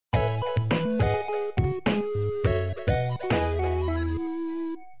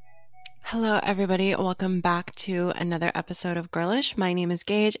Hello, everybody. Welcome back to another episode of Girlish. My name is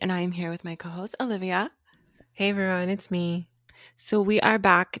Gage, and I am here with my co-host, Olivia. Hey, everyone. It's me. So we are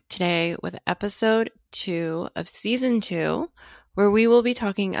back today with episode 2 of season 2, where we will be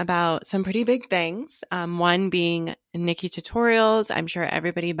talking about some pretty big things. One being Nikki tutorials. I'm sure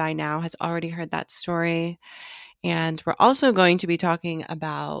everybody by now has already heard that story. And we're also going to be talking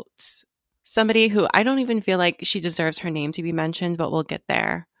about somebody who I don't even feel like she deserves her name to be mentioned, but we'll get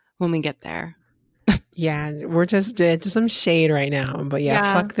there when we get there. Yeah, we're just some shade right now, but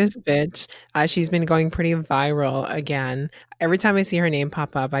yeah, fuck this bitch. She's been going pretty viral again. Every time I see her name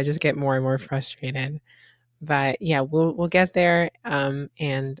pop up, I just get more and more frustrated. But yeah, we'll get there. And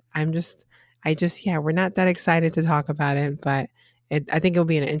yeah, we're not that excited to talk about it, but I think it'll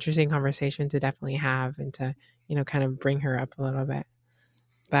be an interesting conversation to definitely have and to kind of bring her up a little bit.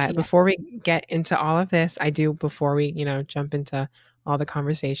 But before we get into all of this, before we, jump into all the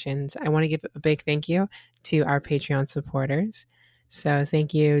conversations, I want to give a big thank you to our Patreon supporters. So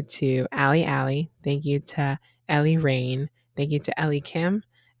thank you to Ali. Thank you to Ellie Rain. Thank you to Ellie Kim,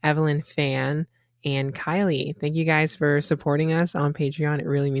 Evelyn Fan, and Kylie. Thank you guys for supporting us on Patreon. It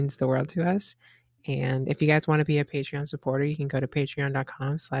really means the world to us. And if you guys want to be a Patreon supporter, you can go to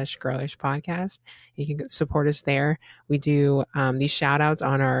patreon.com/girlishpodcast. You can support us there. We do these shout outs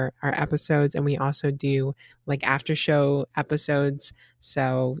on our episodes, and we also do like after show episodes.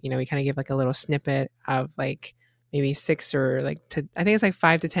 So, we kind of give like a little snippet of like maybe 6 or I think it's like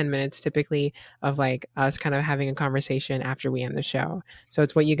 5 to 10 minutes typically of like us kind of having a conversation after we end the show. So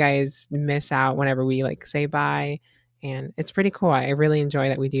it's what you guys miss out whenever we like say bye. And it's pretty cool. I really enjoy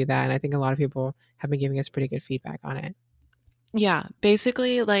that we do that. And I think a lot of people have been giving us pretty good feedback on it. Yeah.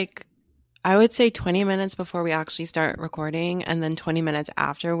 Basically, like, I would say 20 minutes before we actually start recording, and then 20 minutes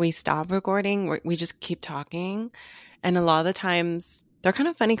after we stop recording, we just keep talking. And a lot of the times, they're kind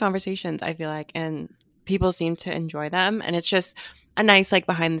of funny conversations, I feel like, and people seem to enjoy them. And it's just a nice, like,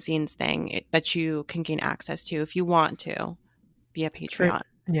 behind the scenes thing that you can gain access to if you want to be a Patreon.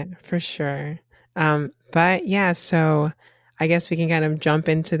 For sure. But yeah, so I guess we can kind of jump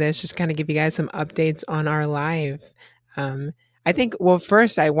into this, just kind of give you guys some updates on our live. I think, well,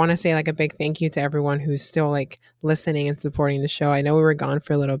 first I want to say like a big thank you to everyone who's still like listening and supporting the show. I know we were gone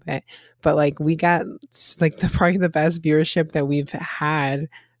for a little bit, but like we got like probably the best viewership that we've had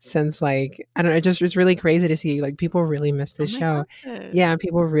since like, I don't know, it's really crazy to see like people really missed this show. Gosh. Yeah.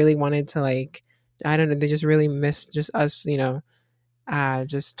 People really wanted to like, I don't know, they just really missed just us,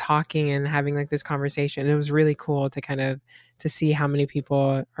 just talking and having like this conversation. It was really cool to kind of to see how many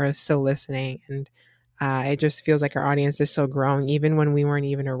people are still listening, and it just feels like our audience is still growing even when we weren't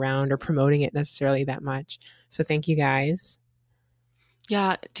even around or promoting it necessarily that much. So thank you guys.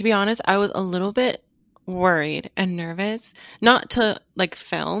 Yeah, to be honest, I was a little bit worried and nervous, not to like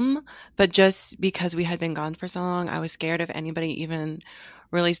film, but just because we had been gone for so long. I was scared if anybody even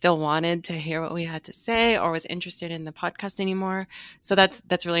really still wanted to hear what we had to say or was interested in the podcast anymore. So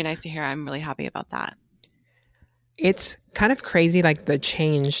that's really nice to hear. I'm really happy about that. It's kind of crazy, like the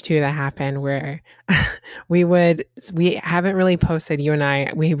change too that happened where we haven't really posted, you and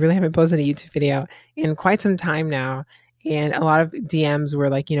I, we really haven't posted a YouTube video in quite some time now. And a lot of DMs were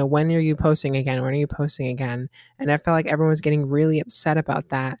like, when are you posting again? When are you posting again? And I felt like everyone was getting really upset about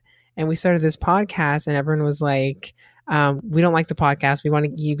that. And we started this podcast and everyone was like, we don't like the podcast. We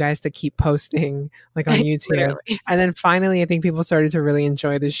want you guys to keep posting like on YouTube. And then finally, I think people started to really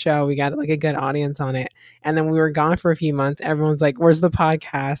enjoy the show. We got like a good audience on it. And then we were gone for a few months. Everyone's like, where's the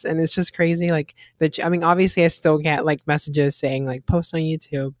podcast? And it's just crazy. Like obviously I still get like messages saying like post on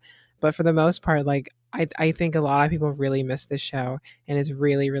YouTube, but for the most part, like I think a lot of people really miss this show, and it's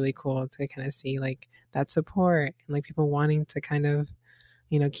really, really cool to kind of see like that support and like people wanting to kind of,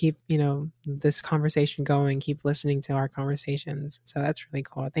 keep, this conversation going, keep listening to our conversations. So that's really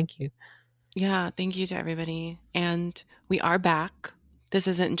cool. Thank you. Yeah, thank you to everybody. And we are back. This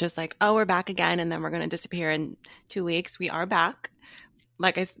isn't just like, oh, we're back again and then we're going to disappear in 2 weeks. We are back.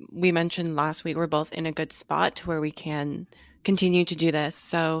 Like we mentioned last week, we're both in a good spot to where we can continue to do this.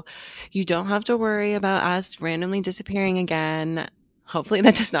 So you don't have to worry about us randomly disappearing again. Hopefully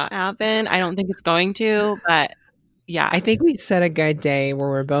that does not happen. I don't think it's going to, but yeah. I think we set a good day where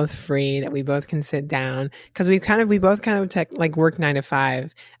we're both free, that we both can sit down, because we both kind of like work 9 to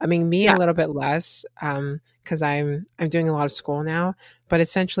 5. I mean, me a little bit less, because I'm doing a lot of school now, but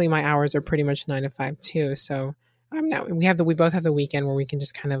essentially my hours are pretty much 9 to 5 too. So we both have the weekend where we can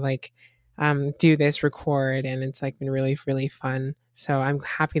just kind of like do this, record, and it's like been really, really fun. So I'm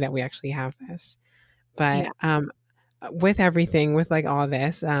happy that we actually have this. But with everything, with like all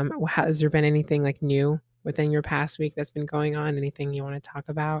this, has there been anything like new within your past week that's been going on? Anything you want to talk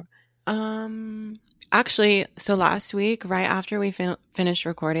about? Um, Actually, so last week, right after we finished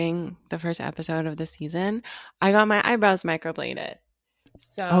recording the first episode of the season, I got my eyebrows microbladed.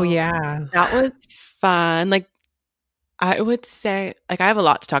 Oh So yeah. that was fun. Like, I would say, like, I have a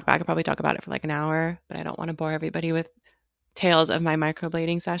lot to talk about. I could probably talk about it for like an hour, but I don't want to bore everybody with tales of my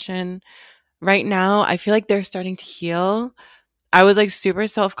microblading session. Right now, I feel like they're starting to heal. I was like super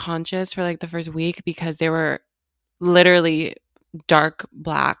self conscious for like the first week because they were literally dark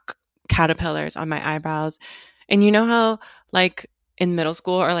black caterpillars on my eyebrows. And you know how, like, in middle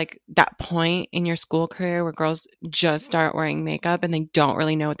school or like that point in your school career where girls just start wearing makeup and they don't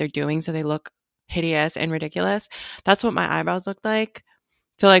really know what they're doing, so they look hideous and ridiculous? That's what my eyebrows looked like.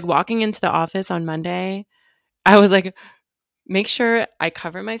 So, like, walking into the office on Monday, I was like, make sure I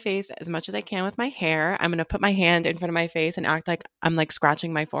cover my face as much as I can with my hair. I'm going to put my hand in front of my face and act like I'm like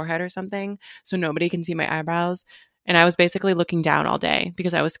scratching my forehead or something so nobody can see my eyebrows. And I was basically looking down all day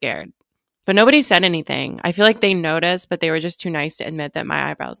because I was scared. But nobody said anything. I feel like they noticed, but they were just too nice to admit that my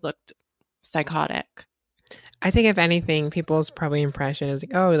eyebrows looked psychotic. I think if anything, people's probably impression is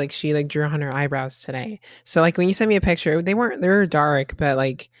like, oh, like she like drew on her eyebrows today. So like when you sent me a picture, they were dark, but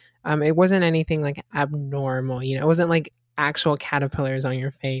like it wasn't anything like abnormal, you know. It wasn't like actual caterpillars on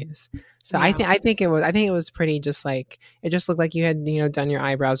your face. So Yeah. I think it was pretty just like it just looked like you had, you know, done your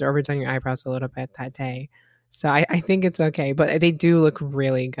eyebrows or overdone your eyebrows a little bit that day. So I think it's okay, but they do look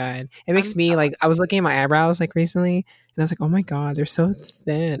really good. It makes I'm me so like I was looking at my eyebrows like recently and I was like, oh my God, they're so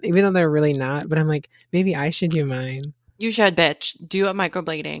thin. Even though they're really not, but I'm like, maybe I should do mine. You should, bitch. Do a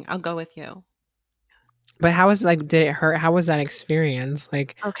microblading. I'll go with you. But how was like did it hurt? How was that experience?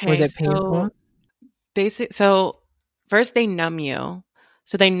 Like was Okay, it painful? so first they numb you.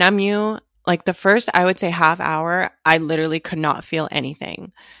 So they numb you like the first, I would say, half hour, I literally could not feel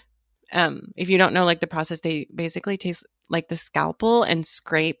anything. If you don't know like the process, they basically take like the scalpel and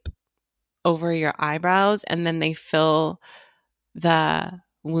scrape over your eyebrows, and then they fill the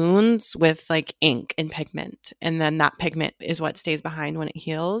wounds with like ink and pigment, and then that pigment is what stays behind when it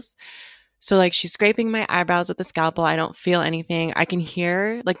heals. So like she's scraping my eyebrows with the scalpel. I don't feel anything. I can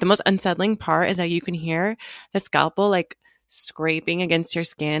hear, like, the most unsettling part is that you can hear the scalpel like scraping against your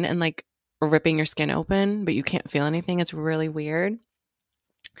skin and like ripping your skin open, but you can't feel anything. It's really weird.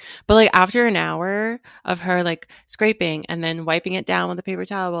 But like after an hour of her like scraping and then wiping it down with a paper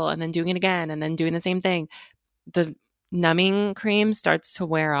towel and then doing it again and then doing the same thing, the numbing cream starts to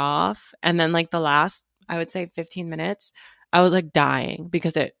wear off. And then like the last, I would say 15 minutes, I was like dying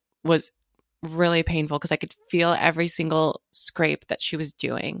because it was really painful because I could feel every single scrape that she was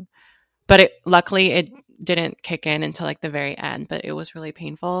doing. But luckily it didn't kick in until like the very end, but it was really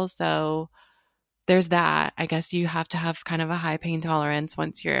painful. So there's that. I guess you have to have kind of a high pain tolerance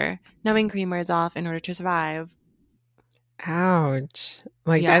once your numbing cream wears off in order to survive. Ouch.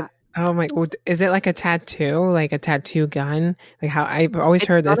 Like Yeah. that. Oh my, is it like a tattoo? Like a tattoo gun? Like how I've always It's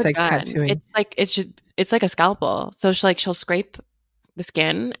heard that not it's a like gun. tattooing. It's like a scalpel. So she'll scrape the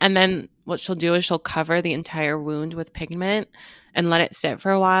skin, and then what she'll do is she'll cover the entire wound with pigment and let it sit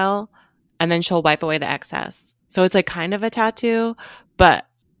for a while, and then she'll wipe away the excess. So it's like kind of a tattoo, but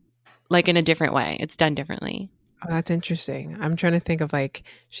like in a different way. It's done differently. Oh, that's interesting. I'm trying to think of like,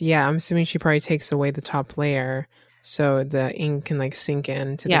 yeah, I'm assuming she probably takes away the top layer so the ink can like sink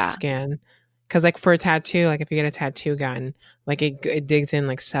into the Yeah. skin. Because like for a tattoo, like if you get a tattoo gun, like it digs in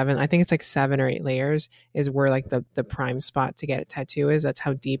like seven, I think it's like 7 or 8 layers is where like the prime spot to get a tattoo is. That's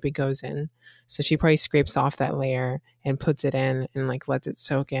how deep it goes in. So she probably scrapes off that layer and puts it in and like lets it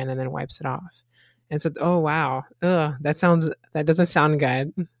soak in and then wipes it off. And so, oh wow, ugh, that doesn't sound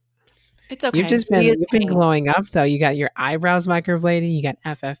good. It's okay. Beauty is You've been pain. glowing up though. You got your eyebrows microbladed, you got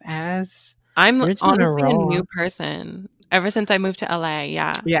FFS. I'm You're just on a honestly a roll. new person ever since I moved to LA.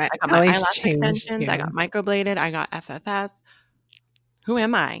 Yeah. Yeah, I got my LA's eyelash changed extensions. I got you. microbladed. I got FFS. Who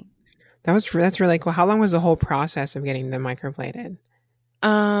am I? That's really cool. How long was the whole process of getting them microbladed?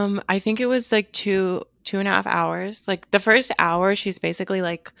 I think it was like 2.5 hours. Like the first hour, she's basically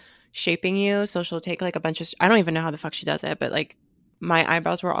like shaping you. So she'll take like a bunch of, I don't even know how the fuck she does it, but like my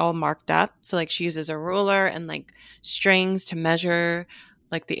eyebrows were all marked up. So like she uses a ruler and like strings to measure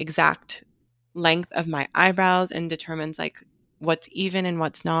like the exact length of my eyebrows and determines like what's even and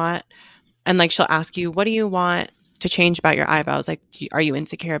what's not. And like she'll ask you, what do you want to change about your eyebrows? Like, are you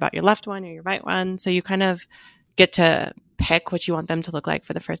insecure about your left one or your right one? So you kind of get to pick what you want them to look like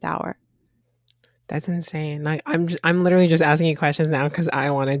for the first hour. That's insane. Like I'm literally just asking you questions now because I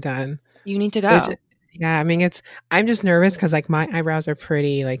want it done. You need to Which go. yeah, I mean I'm just nervous because like my eyebrows are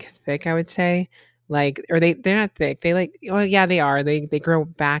pretty like thick, I would say. Like or they're not thick. They like well yeah, they are. They grow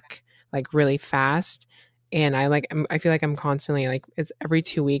back like really fast. and I feel like I'm constantly like, it's every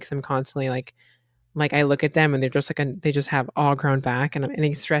 2 weeks I'm constantly like I look at them and they're just like they just have all grown back, and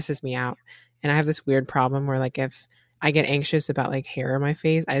it stresses me out. And I have this weird problem where like if I get anxious about like hair on my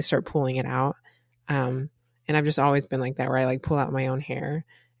face, I start pulling it out. Um, and I've just always been like that, where I like pull out my own hair.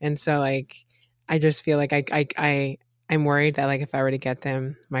 And so like I just feel like I'm worried that like if I were to get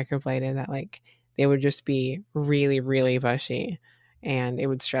them microbladed, that like they would just be really really bushy, and it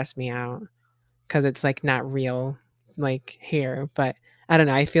would stress me out because it's like not real like hair. But I don't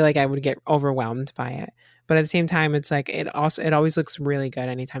know, I feel like I would get overwhelmed by it. But at the same time, it's like it always looks really good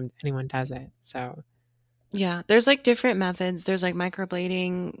anytime anyone does it. So Yeah, there's like different methods. There's like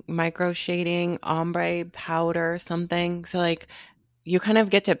microblading, micro shading, ombre powder, something. So like you kind of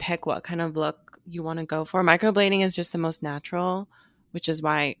get to pick what kind of look you want to go for. Microblading is just the most natural, which is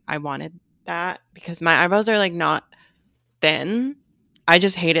why I wanted that, because my eyebrows are like not thin. I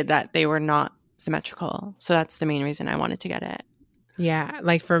just hated that they were not symmetrical. So that's the main reason I wanted to get it. yeah,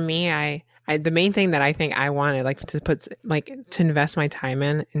 like for me, I the main thing that I think I wanted like to put like to invest my time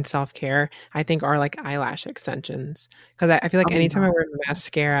in self care, I think are like eyelash extensions, because I feel like Oh anytime I yeah. wear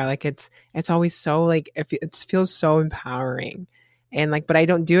mascara, like it's always so like it feels so empowering. And like, but I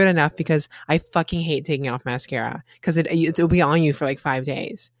don't do it enough because I fucking hate taking off mascara because it'll be on you for like 5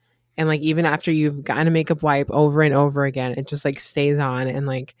 days. And like even after you've gotten a makeup wipe over and over again, it just like stays on, and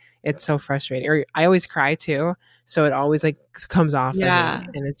like it's so frustrating. Or I always cry too, so it always like comes off of me, Yeah.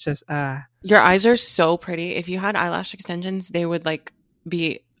 and it's just Your eyes are so pretty. If you had eyelash extensions, they would like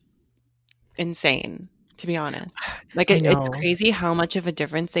be insane, to be honest. Like I it's know. crazy how much of a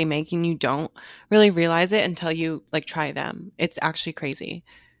difference they make, and you don't really realize it until you like try them. It's actually crazy.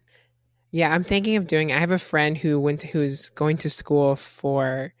 Yeah, I'm thinking of doing. I have a friend who's going to school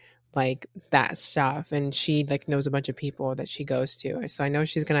for like that stuff, and she like knows a bunch of people that she goes to. So I know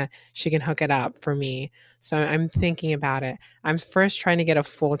she can hook it up for me. So I'm thinking about it. I'm first trying to get a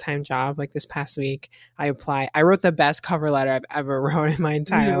full-time job. Like this past week, I applied. I wrote the best cover letter I've ever wrote in my You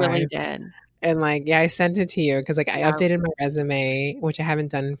entire really life. did. And like, yeah, I sent it to you because like I Yeah. updated my resume, which I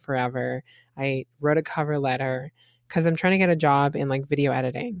haven't done in forever. I wrote a cover letter because I'm trying to get a job in like video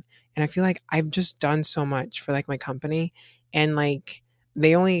editing. And I feel like I've just done so much for like my company, and like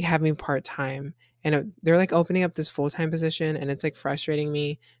they only have me part time. And they're like opening up this full time position, and it's like frustrating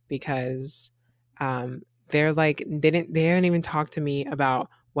me because they're like they haven't even talked to me about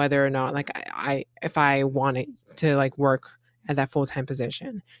whether or not like I if I wanted to like work at that full time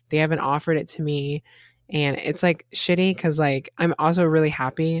position. They haven't offered it to me, and it's like shitty because like I'm also really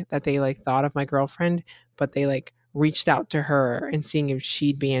happy that they like thought of my girlfriend, but they like reached out to her and seeing if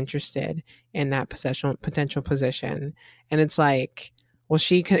she'd be interested in that potential position. And it's like, well,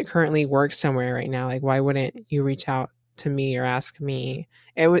 she currently works somewhere right now. Like, why wouldn't you reach out to me or ask me?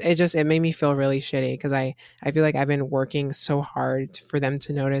 It made me feel really shitty because I feel like I've been working so hard for them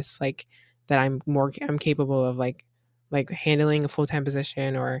to notice like that I'm capable of like handling a full-time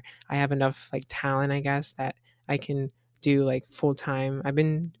position, or I have enough like talent, I guess, that I can do like full time. I've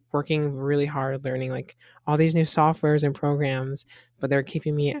been working really hard learning like all these new softwares and programs, but they're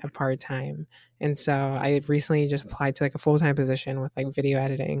keeping me at part time. And so I recently just applied to like a full time position with like video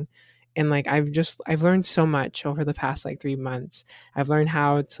editing. And like I've learned so much over the past like 3 months. I've learned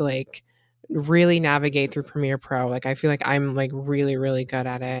how to like really navigate through Premiere Pro. Like I feel like I'm like really, really good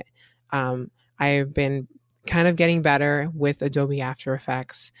at it. I've been kind of getting better with Adobe After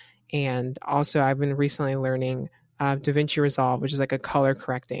Effects. And also I've been recently learning DaVinci Resolve, which is like a color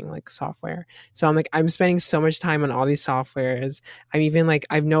correcting like software. So I'm spending so much time on all these softwares. I'm even like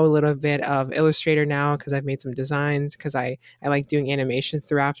I know a little bit of Illustrator now because I've made some designs because I like doing animations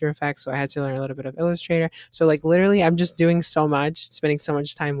through After Effects. So I had to learn a little bit of Illustrator. So like literally I'm just doing so much, spending so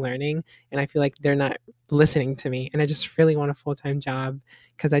much time learning, and I feel like they're not listening to me. And I just really want a full-time job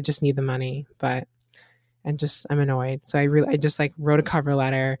because I just need the money. But and just I'm annoyed. So I just like wrote a cover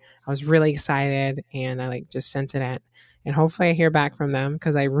letter. I was really excited, and I like just sent it in. And hopefully I hear back from them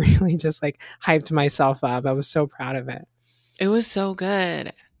because I really just like hyped myself up. I was so proud of it. It was so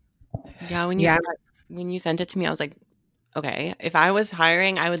good. Yeah, Yeah, when you sent it to me, I was like, okay, if I was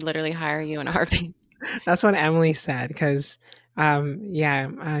hiring, I would literally hire you in a heartbeat. that's what Emily said because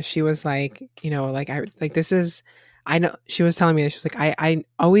yeah, she was like, like I like this is I know she was telling me that she was like I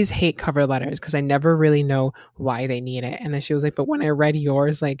always hate cover letters because I never really know why they need it. And then she was like, but when I read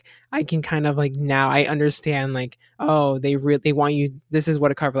yours, like I can kind of like now I understand like, oh, they want you, this is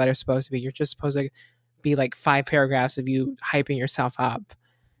what a cover letter is supposed to be. You're just supposed to be like 5 paragraphs of you hyping yourself up.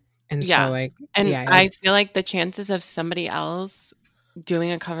 And so Yeah. like And yeah, like I feel like the chances of somebody else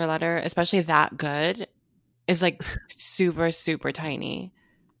doing a cover letter, especially that good, is like super, super tiny.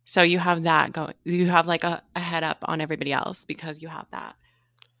 So you have that going. You have like a head up on everybody else because you have that.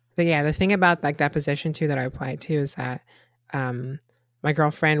 But yeah, the thing about like that position too that I applied to is that um my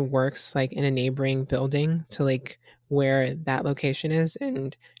girlfriend works like in a neighboring building to like where that location is,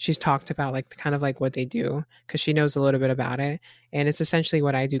 and she's talked about like kind of like what they do because she knows a little bit about it, and it's essentially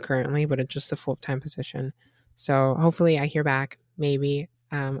what I do currently, but it's just a full-time position. So hopefully I hear back. Maybe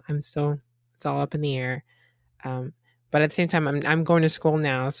I'm still, it's all up in the air. Um, but at the same time, I'm going to school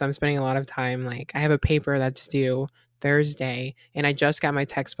now, so I'm spending a lot of time. Like I have a paper that's due Thursday, and I just got my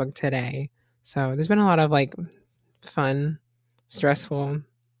textbook today. So there's been a lot of like fun, stressfulness.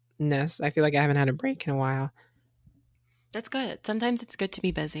 I feel like I haven't had a break in a while. That's good. Sometimes it's good to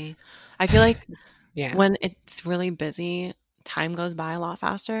be busy. I feel like Yeah. when it's really busy, time goes by a lot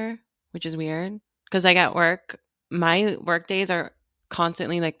faster, which is weird. Because like at work, my work days are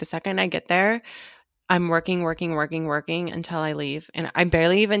constantly like the second I get there, I'm working, working, working, working until I leave. And I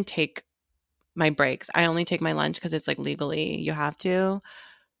barely even take my breaks. I only take my lunch because it's like legally you have to.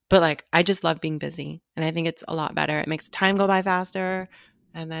 But like I just love being busy. And I think it's a lot better. It makes time go by faster.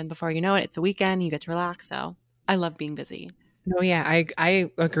 And then before you know it, it's a weekend, you get to relax. So I love being busy. No, yeah,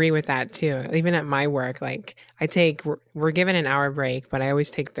 I agree with that too. Even at my work, like we're given an hour break, but I always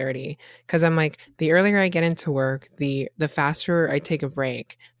take 30 because I'm like the earlier I get into work, the faster I take a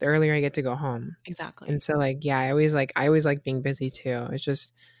break, the earlier I get to go home. Exactly. And so like yeah, I always like being busy too. It's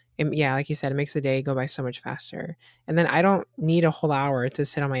just yeah, like you said, it makes the day go by so much faster. And then I don't need a whole hour to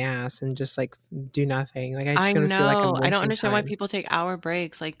sit on my ass and just like do nothing. Like I just I gonna feel like I'm know. I don't wasting understand why time. people take hour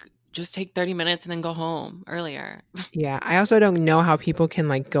breaks. Like just take 30 minutes and then go home earlier. Yeah, I also don't know how people can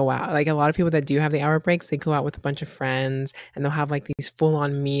like go out. Like a lot of people that do have the hour breaks, they go out with a bunch of friends and they'll have like these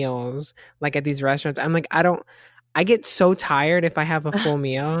full-on meals like at these restaurants. I'm like I get so tired if I have a full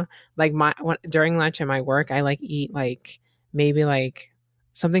meal. Like during lunch at my work, I like eat like maybe like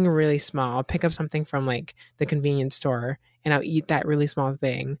something really small. I'll pick up something from like the convenience store and I'll eat that really small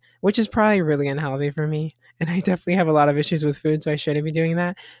thing, which is probably really unhealthy for me. And I definitely have a lot of issues with food, so I shouldn't be doing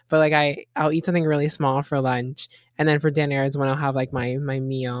that. But like I'll eat something really small for lunch, and then for dinner is when I'll have like my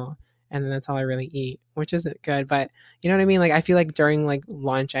meal, and then that's all I really eat, which isn't good. But you know what I mean? Like I feel like during like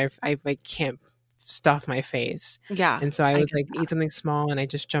lunch, I like can't stuff my face, Yeah, and so I I was get like eat something small, and I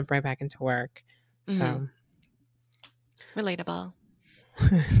just jump right back into work. that. So Relatable.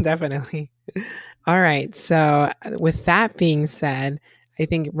 definitely. All right. So with that being said, I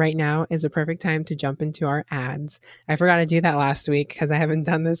think right now is a perfect time to jump into our ads. I forgot to do that last week because I haven't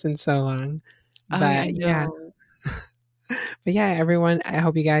done this in so long. Oh, yeah, I But yeah. know. But yeah, everyone, I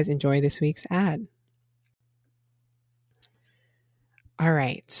hope you guys enjoy this week's ad. All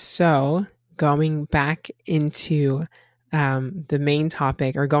right. So going back into the main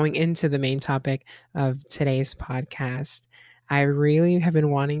topic, or going into the main topic of today's podcast, I really have been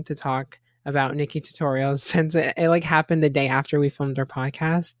wanting to talk about Nikki tutorials since it like happened the day after we filmed our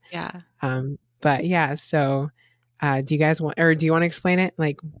podcast. Yeah. But yeah, so do you guys want, or do you want to explain it?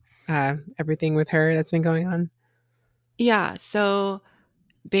 Like everything with her that's been going on? Yeah. So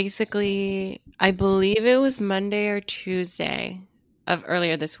basically, I believe it was Monday or Tuesday of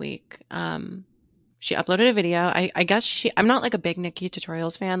earlier this week. She uploaded a video. I guess I'm not like a big Nikki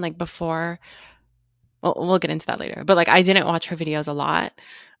tutorials fan. Like before, well, we'll get into that later. But like, I didn't watch her videos a lot.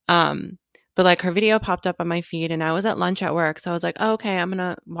 Um, but like her video popped up on my feed, and I was at lunch at work, so I was like, oh, okay, I'm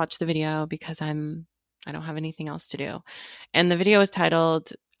gonna watch the video because I don't have anything else to do. And the video was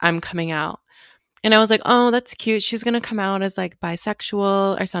titled "I'm Coming Out." And I was like, oh, that's cute. She's gonna come out as like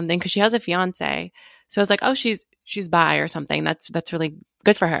bisexual or something because she has a fiance. So I was like, oh, she's bi or something. That's really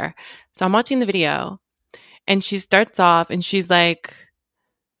good for her. So I'm watching the video, and she starts off and she's like,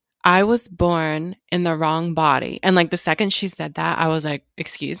 I was born in the wrong body. And like the second she said that, I was like,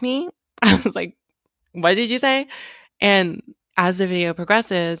 excuse me? I was like, what did you say? And as the video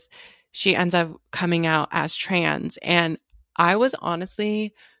progresses, she ends up coming out as trans. And I was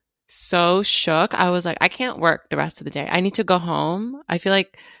honestly so shook. I was like, I can't work the rest of the day. I need to go home. I feel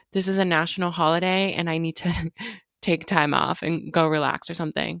like this is a national holiday and I need to take time off and go relax or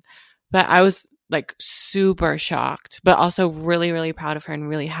something. But I was like super shocked, but also really, really proud of her and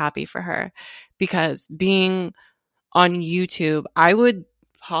really happy for her because being on YouTube, I would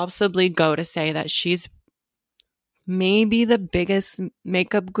possibly go to say that she's maybe the biggest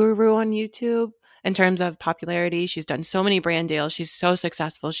makeup guru on YouTube in terms of popularity. She's done so many brand deals. She's so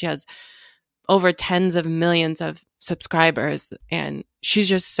successful. She has over tens of millions of subscribers and she's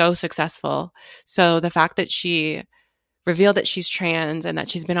just so successful. So the fact that she revealed that she's trans and that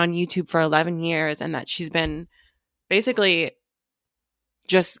she's been on YouTube for 11 years and that she's been basically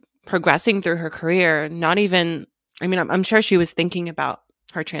just progressing through her career, not even, I mean, I'm sure she was thinking about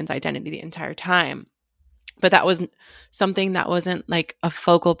her trans identity the entire time. But that was something that wasn't like a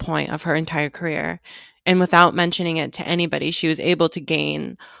focal point of her entire career. And without mentioning it to anybody, she was able to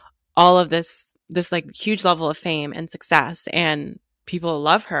gain all of this like huge level of fame and success, and people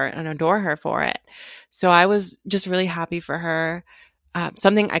love her and adore her for it. So I was just really happy for her.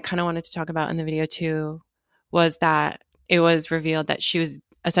 Something I kind of wanted to talk about in the video too was that it was revealed that she was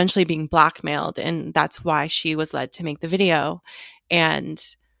essentially being blackmailed, and that's why she was led to make the video. And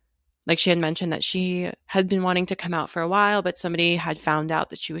like she had mentioned that she had been wanting to come out for a while, but somebody had found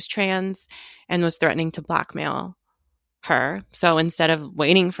out that she was trans and was threatening to blackmail her. So instead of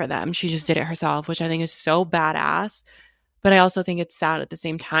waiting for them, she just did it herself, which I think is so badass. But I also think it's sad at the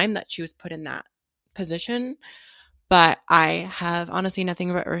same time that she was put in that position. But I have honestly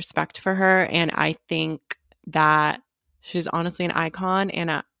nothing but respect for her. And I think that she's honestly an icon and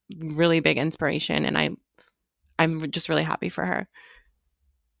a really big inspiration. And I'm just really happy for her.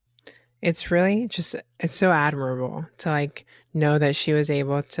 It's really just, it's so admirable to like know that she was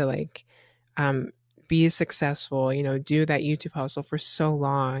able to like um be successful, you know, do that YouTube hustle for so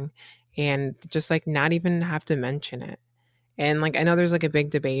long and just like not even have to mention it. And like I know there's like a big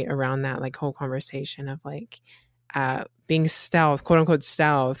debate around that like whole conversation of like being stealth, quote unquote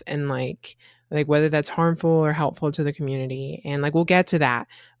stealth, and like whether that's harmful or helpful to the community. And like we'll get to that.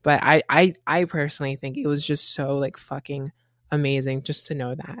 But I personally think it was just so like fucking amazing just to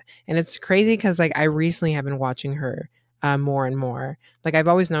know that. And it's crazy because like I recently have been watching her more and more. Like I've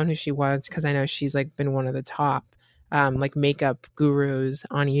always known who she was because I know she's like been one of the top like makeup gurus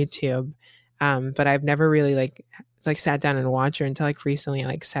on YouTube. But I've never really like sat down and watched her until like recently. I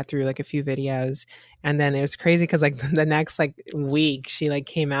like sat through like a few videos, and then it was crazy because like the next like week she like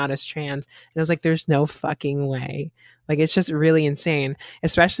came out as trans, and I was like, there's no fucking way. Like it's just really insane,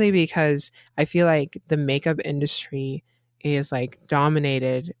 especially because I feel like the makeup industry is like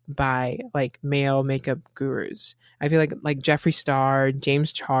dominated by like male makeup gurus. I feel like Jeffree Star,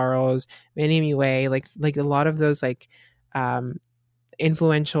 James Charles, Manny Mue, like a lot of those like um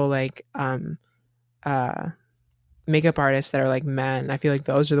influential like uh makeup artists that are like men. I feel like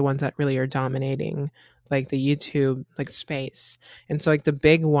those are the ones that really are dominating like the YouTube like space. And so like the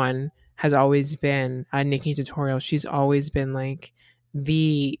big one has always been Nikki Tutorial. She's always been like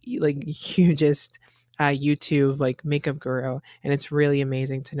the like hugest YouTube like makeup guru, and it's really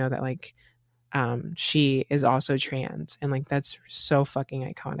amazing to know that like she is also trans, and like that's so fucking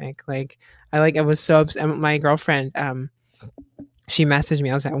iconic. Like I was so my girlfriend she messaged me.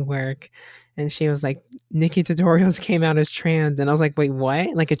 I was at work, and she was like, Nikki Tutorials came out as trans. And I was like, wait,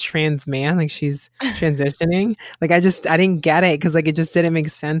 what? Like a trans man? Like she's transitioning? Like I didn't get it because like it just didn't make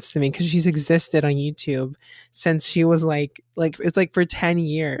sense to me because she's existed on YouTube since she was like it's like for 10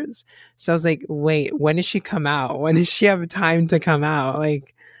 years. So I was like, wait, when did she come out? When does she have time to come out?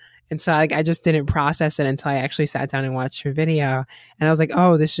 Like, and so like I just didn't process it until I actually sat down and watched her video, and I was like,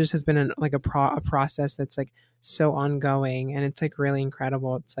 oh, this just has been like a process that's like so ongoing, and it's like really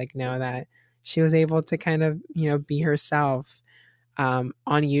incredible. It's like know that she was able to kind of be herself on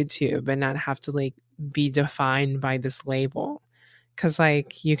YouTube and not have to like be defined by this label, because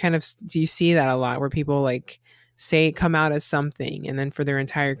like you kind of do you see that a lot where people like say come out as something, and then for their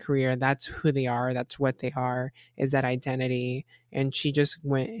entire career that's who they are, that's what they are, is that identity. And she just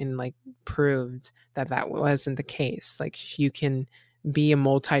went and like proved that that wasn't the case. Like you can be a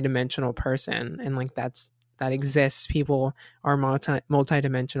multi-dimensional person, and like that exists. People are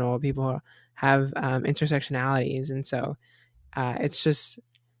multi-dimensional. People have intersectionalities, and so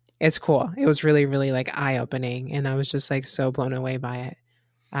it's cool. It was really really like eye-opening, and I was just like so blown away by it.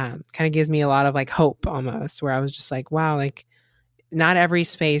 Kind of gives me a lot of like hope almost, where I was just like, wow, like not every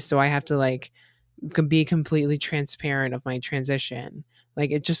space do I have to like be completely transparent of my transition. Like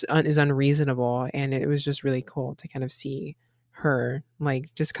it just is unreasonable, and it was just really cool to kind of see her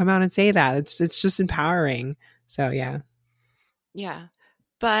like just come out and say that. It's just empowering. So yeah. Yeah.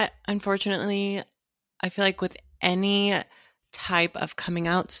 But unfortunately, I feel like with any type of coming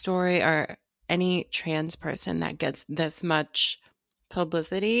out story or any trans person that gets this much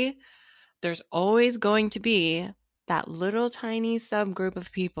publicity, there's always going to be that little tiny subgroup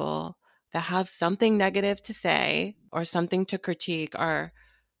of people that have something negative to say or something to critique or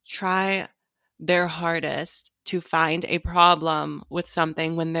try their hardest to find a problem with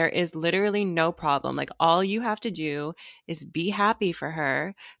something when there is literally no problem. Like all you have to do is be happy for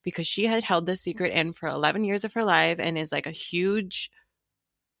her because she had held this secret in for 11 years of her life and is like a huge,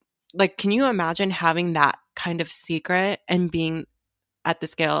 like, can you imagine having that kind of secret and being at the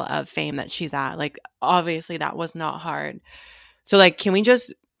scale of fame that she's at? Like obviously that was not hard. So like, can we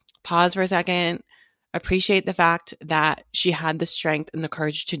just pause for a second, appreciate the fact that she had the strength and the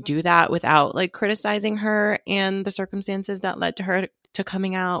courage to do that without like criticizing her and the circumstances that led to her to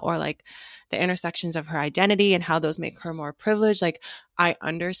coming out, or like the intersections of her identity and how those make her more privileged. Like, I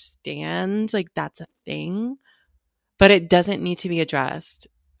understand like that's a thing, but it doesn't need to be addressed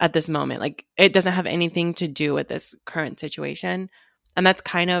at this moment. Like, it doesn't have anything to do with this current situation. And that's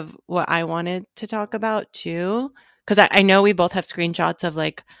kind of what I wanted to talk about too. Cause I know we both have screenshots of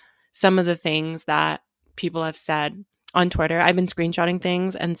like some of the things that people have said on Twitter. I've been screenshotting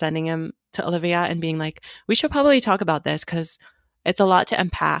things and sending them to Olivia and being like, we should probably talk about this because it's a lot to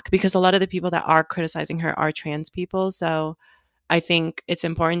unpack, because a lot of the people that are criticizing her are trans people. So I think it's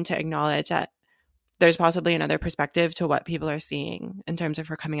important to acknowledge that there's possibly another perspective to what people are seeing in terms of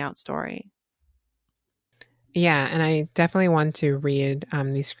her coming out story. Yeah, and I definitely want to read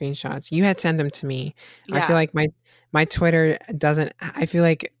these screenshots. You had sent them to me. I feel Yeah. like my Twitter doesn't. I feel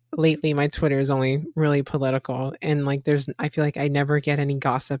like lately my Twitter is only really political, and like I feel like I never get any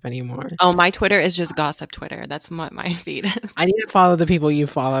gossip anymore. Oh, my Twitter is just gossip Twitter. That's what my feed is. I need to follow the people you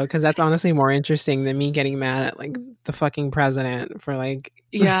follow because that's honestly more interesting than me getting mad at like the fucking president for like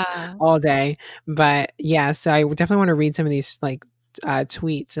Yeah. all day. But yeah, so I definitely want to read some of these like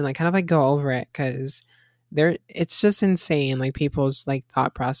tweets and like kind of like go over it because it's just insane, like people's like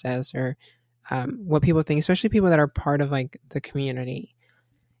thought process or what people think, especially people that are part of like the community.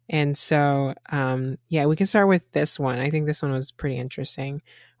 And so yeah, we can start with this one. I think this one was pretty interesting,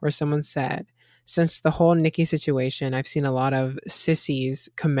 where someone said, since the whole Nikki situation, I've seen a lot of sissies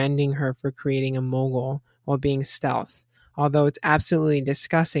commending her for creating a mogul while being stealth. Although it's absolutely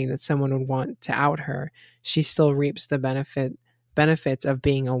disgusting that someone would want to out her, she still reaps the benefits of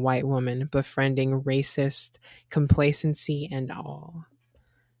being a white woman, befriending racist complacency and all.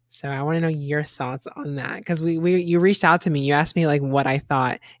 So I want to know your thoughts on that because you reached out to me, you asked me like what I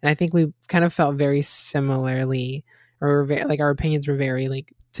thought, and I think we kind of felt very similarly, or like our opinions were very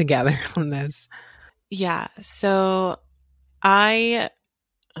like together on this. Yeah. So I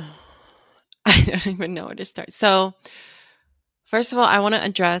I don't even know where to start. So first of all, I want to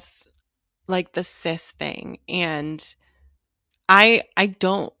address like the cis thing, and I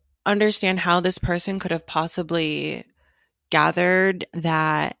don't understand how this person could have possibly gathered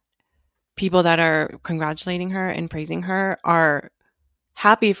that people that are congratulating her and praising her are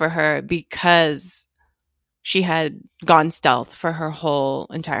happy for her because she had gone stealth for her whole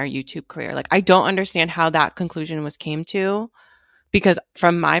entire YouTube career. Like, I don't understand how that conclusion was came to, because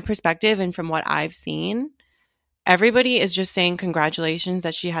from my perspective and from what I've seen, everybody is just saying congratulations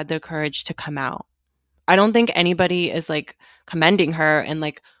that she had the courage to come out. I don't think anybody is like commending her and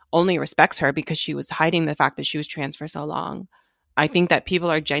like only respects her because she was hiding the fact that she was trans for so long. I think that people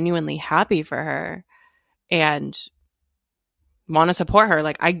are genuinely happy for her and want to support her.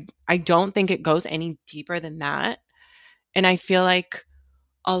 Like, I don't think it goes any deeper than that. And I feel like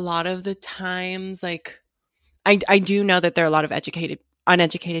a lot of the times, like, I do know that there are a lot of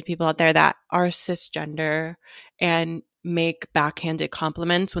uneducated people out there that are cisgender and make backhanded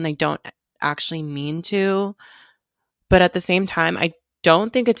compliments when they don't actually mean to. But at the same time, I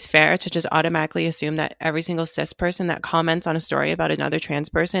don't think it's fair to just automatically assume that every single cis person that comments on a story about another trans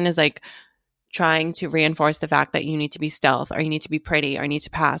person is like trying to reinforce the fact that you need to be stealth, or you need to be pretty, or you need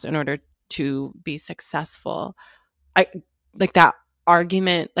to pass in order to be successful. I like that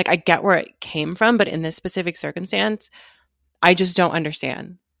argument. Like, I get where it came from, but in this specific circumstance, I just don't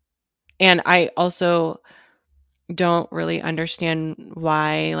understand. And I also don't really understand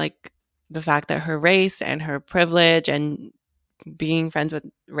why, like, the fact that her race and her privilege and being friends with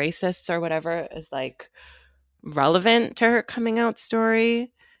racists or whatever is like relevant to her coming out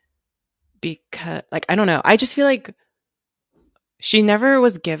story. Because, like, I don't know. I just feel like she never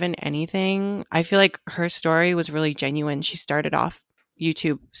was given anything. I feel like her story was really genuine. She started off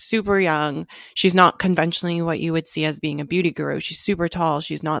YouTube super young. She's not conventionally what you would see as being a beauty guru. She's super tall.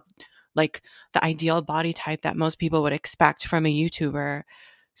 She's not like the ideal body type that most people would expect from a YouTuber.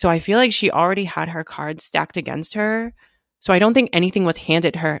 So I feel like she already had her cards stacked against her. So I don't think anything was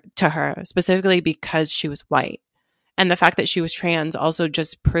handed to her specifically because she was white. And the fact that she was trans also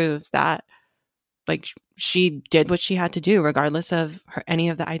just proves that, like, she did what she had to do regardless of any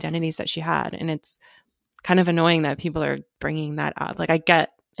of the identities that she had. And it's kind of annoying that people are bringing that up. Like, I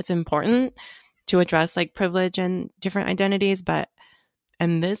get it's important to address like privilege and different identities, but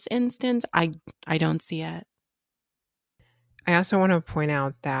in this instance, I don't see it. I also want to point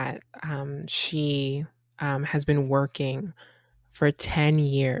out that she has been working for 10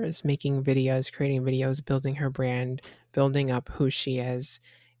 years, making videos, creating videos, building her brand, building up who she is.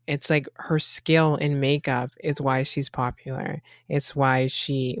 It's like her skill in makeup is why she's popular. It's why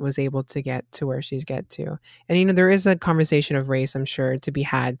she was able to get to where she's get to. And there is a conversation of race, I'm sure, to be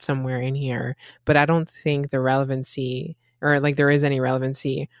had somewhere in here, but I don't think the relevancy, or like there is any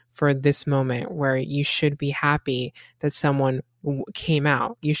relevancy for this moment where you should be happy that someone came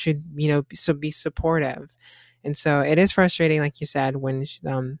out. You should, so be supportive. And so it is frustrating, like you said, when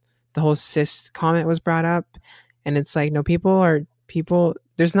the whole cis comment was brought up, and it's like, no, people,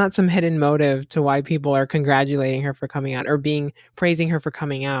 there's not some hidden motive to why people are congratulating her for coming out or praising her for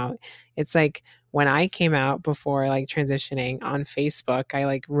coming out. It's like when I came out before like transitioning on Facebook, I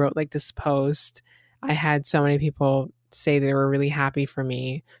like wrote like this post. I had so many people say they were really happy for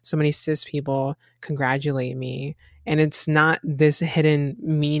me. So many cis people congratulate me. And it's not this hidden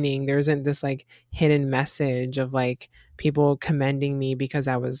meaning. There isn't this like hidden message of like people commending me because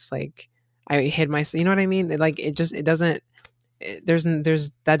I was like, I hid my, you know what I mean? Like it doesn't,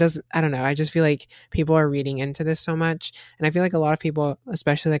 there's that doesn't, I don't know. I just feel like people are reading into this so much. And I feel like a lot of people,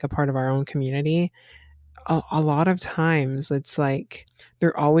 especially like a part of our own community, a lot of times it's like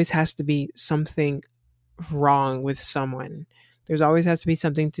there always has to be something wrong with someone. There's always has to be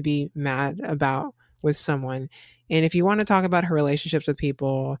something to be mad about with someone. And if you want to talk about her relationships with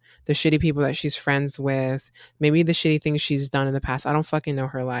people, the shitty people that she's friends with, maybe the shitty things she's done in the past, I don't fucking know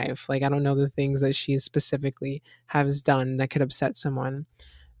her life. Like, I don't know the things that she specifically has done that could upset someone.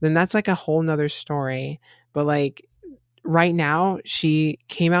 Then that's like a whole nother story. But like right now, she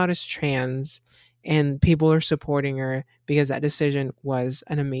came out as trans and people are supporting her because that decision was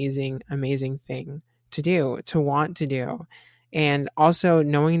an amazing, amazing thing to do, to want to do. And also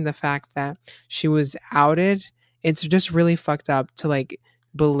knowing the fact that she was outed, it's just really fucked up to like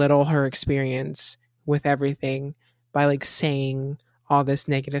belittle her experience with everything by like saying all this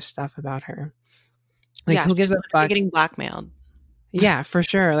negative stuff about her. Like, Yeah, who gives she's a fuck? getting blackmailed. Yeah, for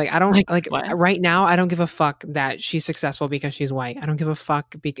sure. Like, I don't like What? right now, I don't give a fuck that she's successful because she's white. I don't give a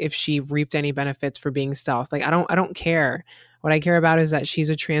fuck if she reaped any benefits for being stealth. Like, I don't care. What I care about is that she's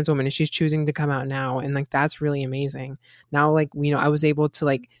a trans woman and she's choosing to come out now. And like, that's really amazing. Now, like, I was able to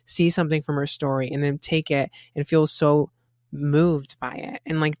like see something from her story and then take it and feel so moved by it.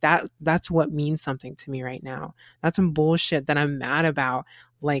 And like, that's what means something to me right now. That's some bullshit that I'm mad about.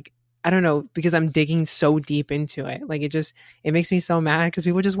 Like, I don't know, because I'm digging so deep into it. Like it makes me so mad because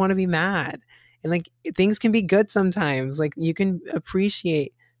people just want to be mad. And like things can be good sometimes. Like you can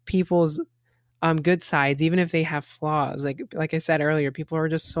appreciate people's good sides even if they have flaws. Like I said earlier, people are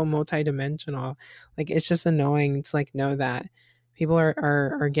just so multidimensional. Like it's just annoying to like know that people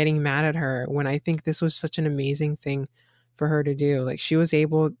are getting mad at her when I think this was such an amazing thing for her to do. Like she was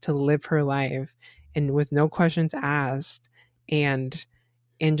able to live her life and with no questions asked and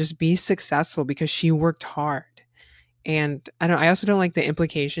just be successful because she worked hard. And I also don't like the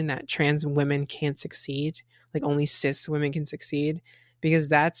implication that trans women can't succeed, like only cis women can succeed, because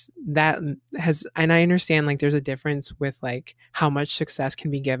that has, and I understand like there's a difference with like how much success can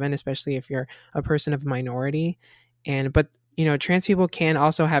be given, especially if you're a person of minority. But trans people can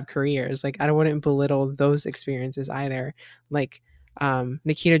also have careers. Like I wouldn't belittle those experiences either. Like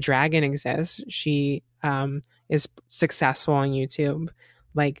Nikita Dragon exists. She is successful on YouTube.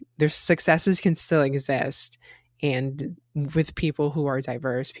 Like their successes can still exist and with people who are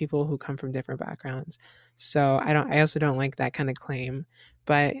diverse, people who come from different backgrounds. So I also don't like that kind of claim.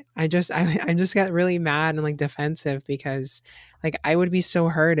 But I just got really mad and like defensive because like I would be so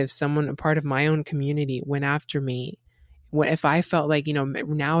hurt if someone, a part of my own community, went after me. If I felt like,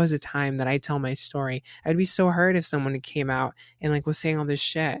 now is the time that I tell my story, I'd be so hurt if someone came out and like was saying all this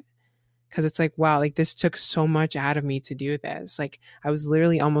shit. Cause it's like, wow, like this took so much out of me to do this. Like I was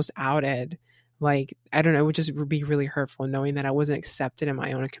literally almost outed. Like, I don't know, it would just be really hurtful knowing that I wasn't accepted in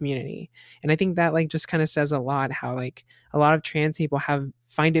my own community. And I think that like just kind of says a lot how like a lot of trans people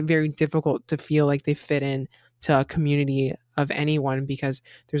find it very difficult to feel like they fit in to a community of anyone because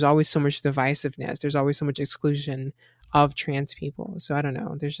there's always so much divisiveness. There's always so much exclusion of trans people. So I don't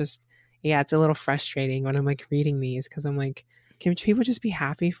know. There's just, yeah, it's a little frustrating when I'm like reading these because I'm like, can people just be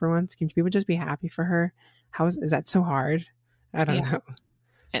happy for once? Can people just be happy for her? Is that so hard? I don't know.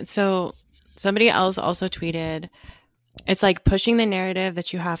 And so somebody else also tweeted, it's like pushing the narrative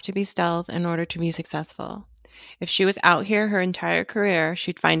that you have to be stealth in order to be successful. If she was out here her entire career,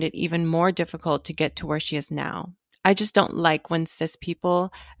 she'd find it even more difficult to get to where she is now. I just don't like when cis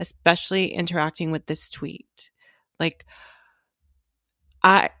people, especially interacting with this tweet. Like,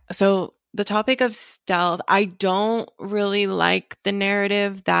 so the topic of stealth, I don't really like the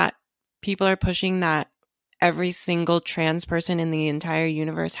narrative that people are pushing that every single trans person in the entire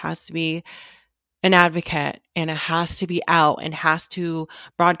universe has to be an advocate and it has to be out and has to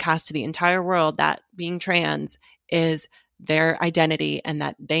broadcast to the entire world that being trans is their identity and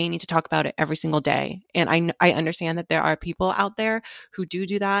that they need to talk about it every single day. And I understand that there are people out there who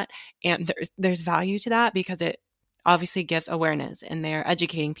do that, and there's value to that because it obviously gives awareness and they're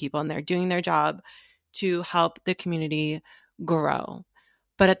educating people and they're doing their job to help the community grow.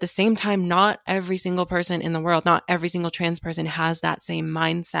 But at the same time, not every single person in the world, not every single trans person has that same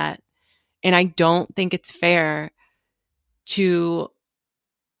mindset. And I don't think it's fair to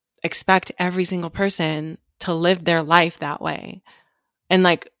expect every single person to live their life that way. And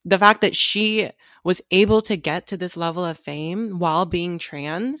like the fact that she was able to get to this level of fame while being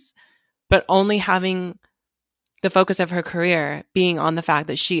trans, but only having the focus of her career being on the fact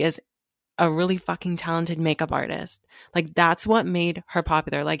that she is a really fucking talented makeup artist. Like that's what made her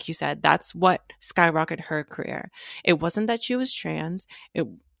popular. Like you said, that's what skyrocketed her career. It wasn't that she was trans. It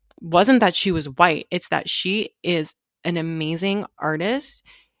wasn't that she was white. It's that she is an amazing artist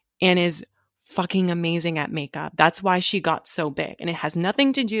and is fucking amazing at makeup. That's why she got so big. And it has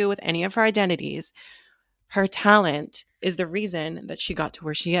nothing to do with any of her identities. Her talent is the reason that she got to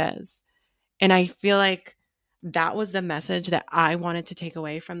where she is. And I feel like that was the message that I wanted to take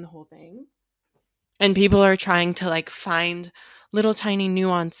away from the whole thing. And people are trying to like find little tiny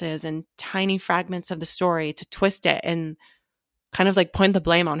nuances and tiny fragments of the story to twist it and kind of like point the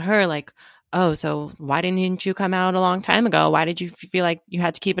blame on her. Like, oh, so why didn't you come out a long time ago? Why did you feel like you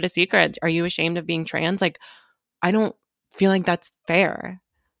had to keep it a secret? Are you ashamed of being trans? Like, I don't feel like that's fair.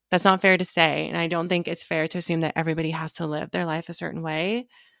 That's not fair to say. And I don't think it's fair to assume that everybody has to live their life a certain way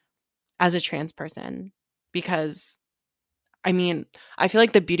as a trans person. Because, I mean, I feel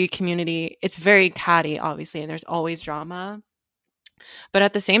like the beauty community, it's very catty, obviously, and there's always drama. But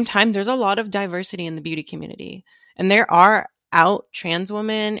at the same time, there's a lot of diversity in the beauty community. And there are out trans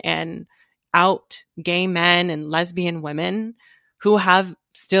women and out gay men and lesbian women who have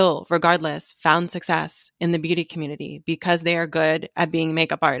still, regardless, found success in the beauty community because they are good at being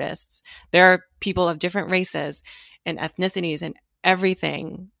makeup artists. There are people of different races and ethnicities and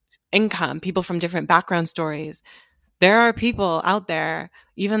everything, income, people from different background stories. There are people out there,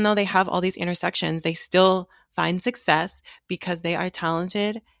 even though they have all these intersections, they still find success because they are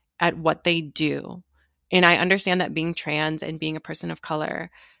talented at what they do. And I understand that being trans and being a person of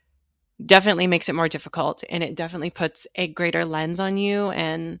color definitely makes it more difficult, and it definitely puts a greater lens on you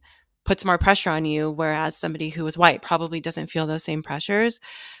and puts more pressure on you, whereas somebody who is white probably doesn't feel those same pressures.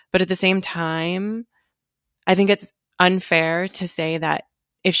 But at the same time, I think it's unfair to say that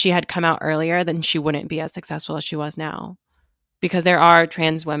if she had come out earlier, then she wouldn't be as successful as she was now, because there are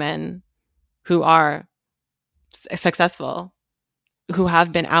trans women who are successful, who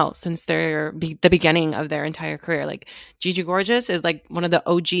have been out since the beginning of their entire career. Like Gigi Gorgeous is like one of the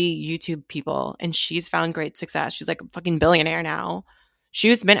OG YouTube people, and she's found great success. She's like a fucking billionaire now.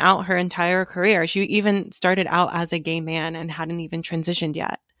 She's been out her entire career. She even started out as a gay man and hadn't even transitioned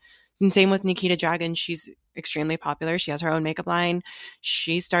yet. And same with Nikita Dragun. She's extremely popular. She has her own makeup line.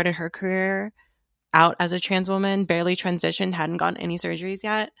 She started her career out as a trans woman, barely transitioned, hadn't gotten any surgeries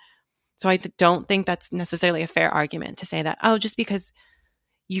yet. So I don't think that's necessarily a fair argument to say that, oh, just because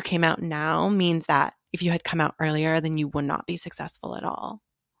you came out now means that if you had come out earlier, then you would not be successful at all.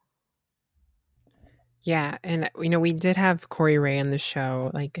 Yeah, and we did have Corey Ray on the show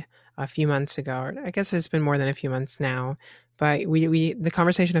like a few months ago. Or I guess it's been more than a few months now. But we the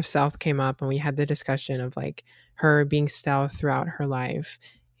conversation of stealth came up, and we had the discussion of like her being stealth throughout her life,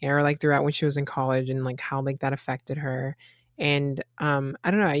 or like throughout when she was in college, and like how like that affected her. And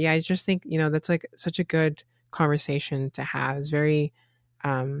I don't know. Yeah, I just think that's like such a good conversation to have. It's very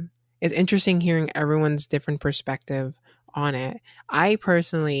it's interesting hearing everyone's different perspective on it. I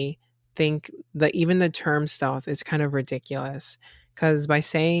personally think that even the term stealth is kind of ridiculous, because by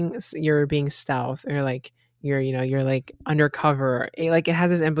saying you're being stealth, or like you're like undercover, it has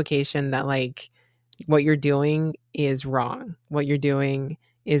this implication that like what you're doing is wrong, what you're doing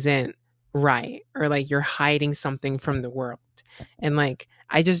isn't right, or like you're hiding something from the world. And like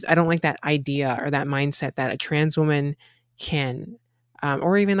I don't like that idea or that mindset that a trans woman can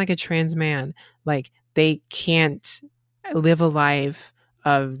or even like a trans man, like they can't live a life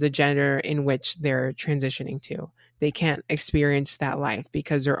of the gender in which they're transitioning to. They can't experience that life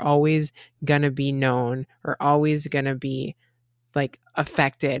because they're always going to be known, or always going to be like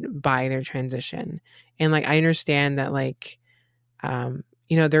affected by their transition. And like I understand that like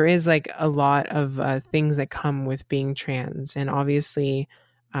there is like a lot of things that come with being trans, and obviously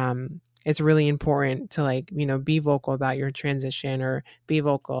it's really important to like be vocal about your transition, or be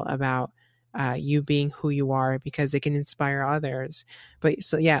vocal about you being who you are, because it can inspire others. But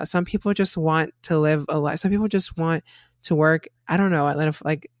so yeah, some people just want to live a life. Some people just want to work. I don't know,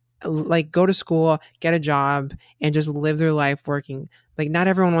 like go to school, get a job, and just live their life working. Like not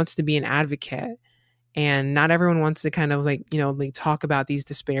everyone wants to be an advocate, and not everyone wants to kind of like, you know, like talk about these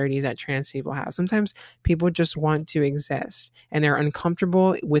disparities that trans people have. Sometimes people just want to exist and they're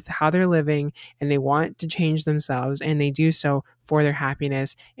uncomfortable with how they're living and they want to change themselves, and they do so for their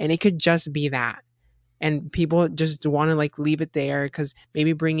happiness. And it could just be that. And people just want to like leave it there because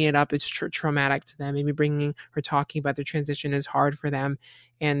maybe bringing it up is traumatic to them. Maybe bringing or talking about their transition is hard for them.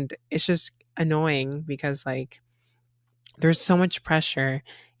 And it's just annoying because like there's so much pressure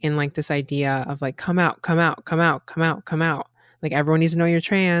in like this idea of like come out, come out, come out, come out, come out. Like everyone needs to know you're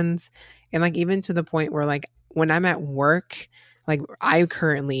trans. And like even to the point where like when I'm at work, like I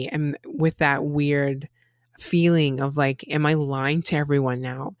currently am with that weird feeling of like, am I lying to everyone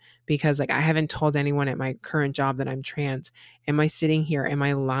now? Because like I haven't told anyone at my current job that I'm trans. Am I sitting here? Am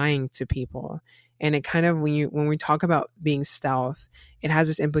I lying to people? And it kind of when we talk about being stealth, it has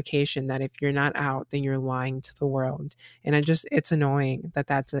this implication that if you're not out, then you're lying to the world. And it's annoying that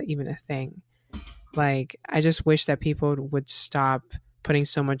that's even a thing. Like I just wish that people would stop putting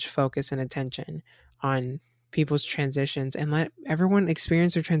so much focus and attention on people's transitions and let everyone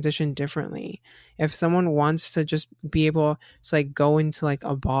experience their transition differently. If someone wants to just be able to like go into like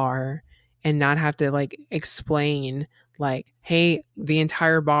a bar and not have to like explain like, hey, the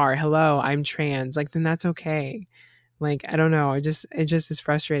entire bar, hello, I'm trans, like then that's okay. Like I don't know, it just is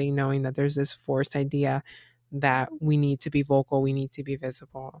frustrating knowing that there's this forced idea that we need to be vocal, we need to be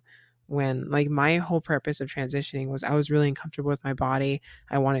visible. When like my whole purpose of transitioning was I was really uncomfortable with my body.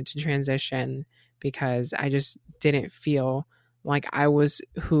 I wanted to transition because I just didn't feel like I was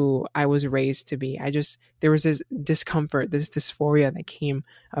who I was raised to be. There was this discomfort, this dysphoria that came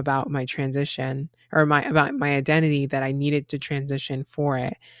about my transition or about my identity that I needed to transition for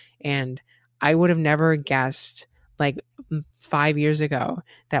it. And I would have never guessed like 5 years ago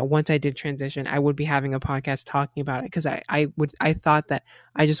that once I did transition, I would be having a podcast talking about it because I thought that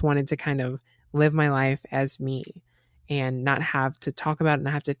I just wanted to kind of live my life as me and not have to talk about it,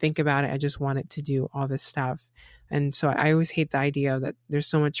 not have to think about it. I just wanted to do all this stuff. And so I always hate the idea that there's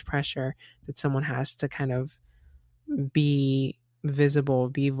so much pressure that someone has to kind of be visible,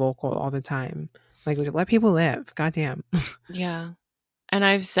 be vocal all the time. Like let people live. Goddamn. Yeah. And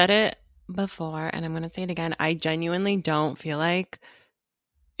I've said it before and I'm going to say it again. I genuinely don't feel like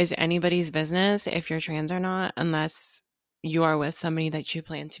it's anybody's business if you're trans or not, unless you are with somebody that you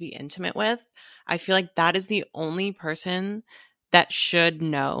plan to be intimate with. I feel like that is the only person that should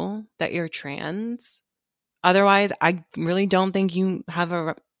know that you're trans. Otherwise, I really don't think you have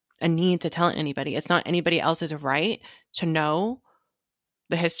a need to tell anybody. It's not anybody else's right to know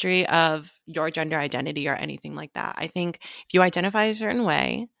the history of your gender identity or anything like that. I think if you identify a certain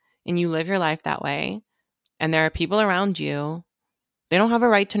way and you live your life that way, and there are people around you, they don't have a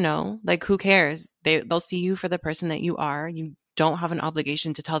right to know. Like, who cares? They'll see you for the person that you are. You don't have an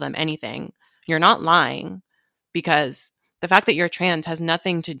obligation to tell them anything. You're not lying, because the fact that you're trans has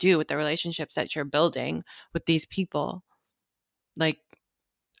nothing to do with the relationships that you're building with these people. Like,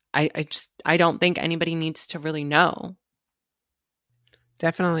 I don't think anybody needs to really know.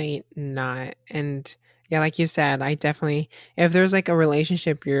 Definitely not. And yeah, like you said, I definitely, if there's like a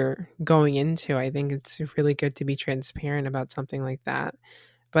relationship you're going into, I think it's really good to be transparent about something like that.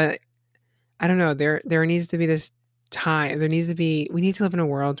 But I don't know, there needs to be this time. We need to live in a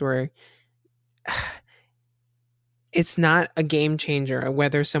world where it's not a game changer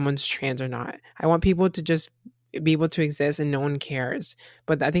whether someone's trans or not. I want people to just be able to exist and no one cares.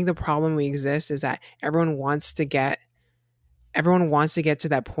 But I think the problem we exist is that everyone wants to get to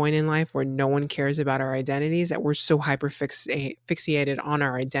that point in life where no one cares about our identities, that we're so fixated on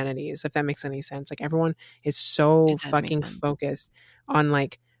our identities, if that makes any sense. Like everyone is so fucking focused on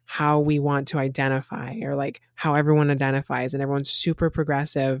like how we want to identify or like how everyone identifies, and everyone's super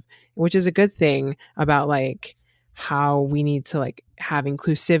progressive, which is a good thing about like how we need to like have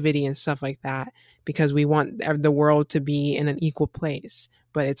inclusivity and stuff like that, because we want the world to be in an equal place.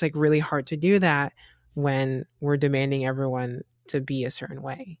 But it's like really hard to do that when we're demanding everyone to be a certain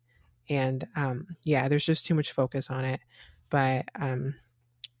way. And yeah, there's just too much focus on it. But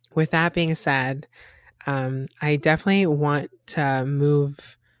with that being said, I definitely want to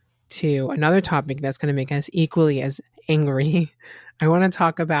move to another topic that's going to make us equally as angry. I want to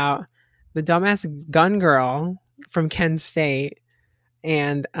talk about the dumbass gun girl from Kent State.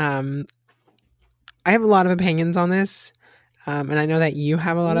 And I have a lot of opinions on this. And I know that you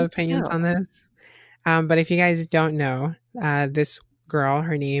have a lot of opinions on this. But if you guys don't know, this girl.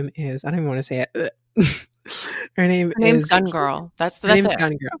 Her name is, I don't even want to say it. Her name's Gun Girl. That's name's it.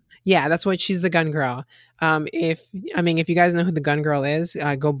 Gun Girl. Yeah, that's what she's, the Gun Girl. If you guys know who the Gun Girl is,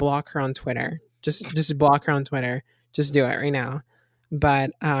 go block her on Twitter. Just block her on Twitter. Just do it right now.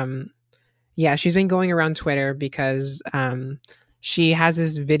 But yeah, she's been going around Twitter because she has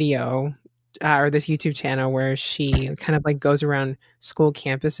this video or this YouTube channel where she kind of like goes around school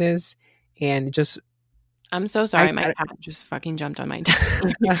campuses and just. I'm so sorry, my cat just fucking jumped on my desk.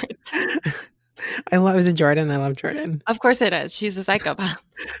 Is it Jordan? I love Jordan. Of course it is. She's a psychopath.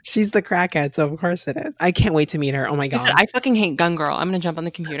 She's the crackhead, so of course it is. I can't wait to meet her. Oh my god. I fucking hate Gun Girl. I'm gonna jump on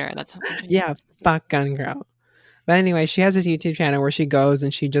the computer. That's how yeah, fuck Gun Girl. But anyway, she has this YouTube channel where she goes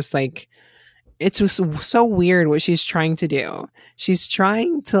and she just like, it's just so weird what she's trying to do. She's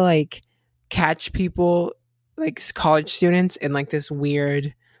trying to like catch people, like college students, in like this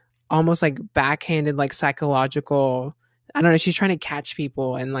weird, almost like backhanded, like psychological, I don't know. She's trying to catch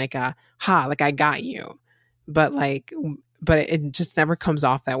people and like, like I got you. But it just never comes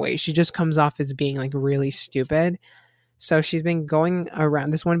off that way. She just comes off as being like really stupid. So she's been going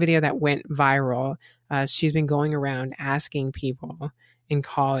around, this one video that went viral. She's been going around asking people in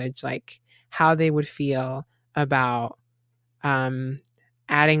college, like how they would feel about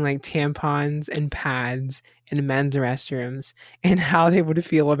adding like tampons and pads in men's restrooms, and how they would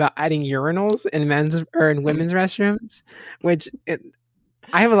feel about adding urinals in men's or in women's restrooms,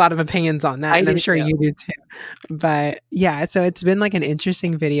 I have a lot of opinions on that, and I'm sure you do too. But yeah, so it's been like an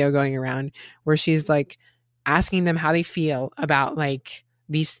interesting video going around where she's like asking them how they feel about like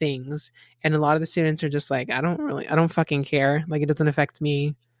these things. And a lot of the students are just like, I don't fucking care. Like, it doesn't affect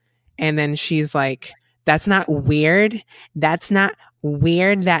me. And then she's like, that's not weird. That's not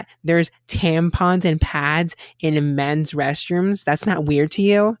weird that there's tampons and pads in men's restrooms. That's not weird to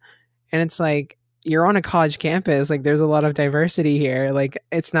you. And it's like, you're on a college campus. Like, there's a lot of diversity here. Like,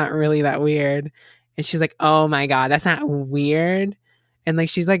 it's not really that weird. And she's like, oh my God, that's not weird. And like,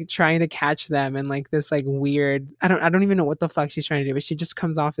 she's like trying to catch them and like this like weird, I don't even know what the fuck she's trying to do, but she just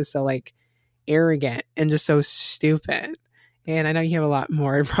comes off as so like arrogant and just so stupid. And I know you have a lot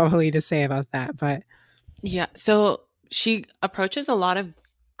more probably to say about that, but yeah. So she approaches a lot of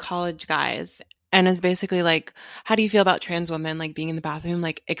college guys and is basically like, how do you feel about trans women like being in the bathroom,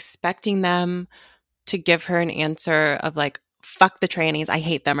 like expecting them to give her an answer of like, fuck the trannies, I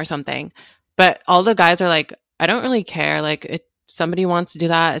hate them or something. But all the guys are like, I don't really care. Like, if somebody wants to do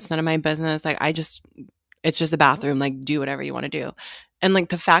that, it's none of my business. Like, it's just a bathroom. Like, do whatever you want to do. And like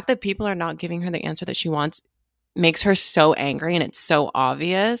the fact that people are not giving her the answer that she wants makes her so angry, and it's so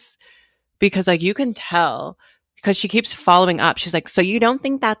obvious because like you can tell because she keeps following up. She's like, so you don't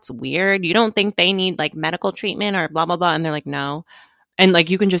think that's weird? You don't think they need like medical treatment or blah, blah, blah? And they're like, no. And like,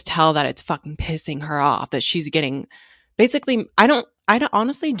 you can just tell that it's fucking pissing her off that she's getting basically, I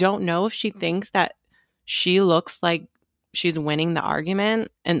honestly don't know if she thinks that she looks like she's winning the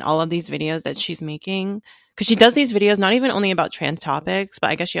argument in all of these videos that she's making. Cause she does these videos, not even only about trans topics, but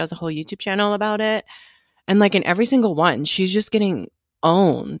I guess she has a whole YouTube channel about it. And like in every single one, she's just getting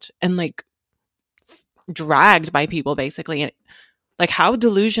owned and like dragged by people basically. And like, how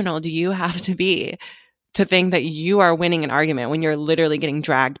delusional do you have to be to think that you are winning an argument when you're literally getting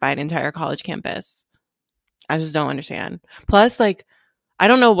dragged by an entire college campus? I just don't understand. Plus, like, I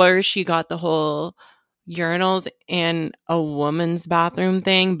don't know where she got the whole urinals in a woman's bathroom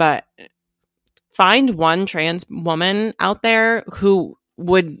thing, but find one trans woman out there who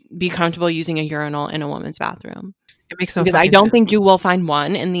would be comfortable using a urinal in a woman's bathroom. It makes no because I don't think you will find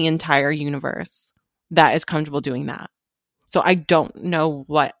one in the entire universe that is comfortable doing that. So I don't know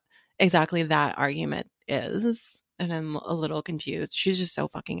what exactly that argument is, and I'm a little confused. She's just so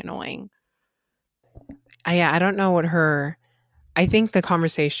fucking annoying. I don't know what I think the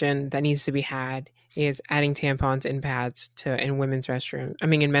conversation that needs to be had is adding tampons and pads in men's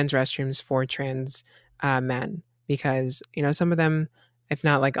restrooms for trans men, because some of them, if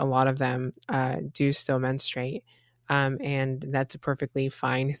not like a lot of them, do still menstruate, and that's a perfectly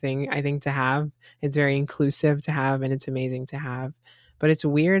fine thing I think to have. It's very inclusive to have, and it's amazing to have. But it's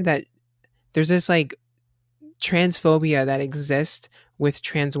weird that there's this like transphobia that exists with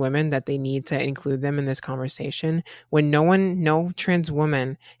trans women, that they need to include them in this conversation when no trans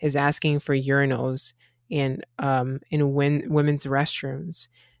woman is asking for urinals in women's restrooms.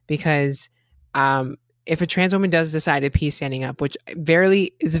 Because if a trans woman does decide to pee standing up, which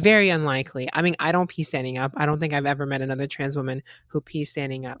is very unlikely. I mean, I don't pee standing up. I don't think I've ever met another trans woman who pees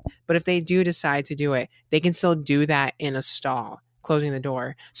standing up. But if they do decide to do it, they can still do that in a stall. closing the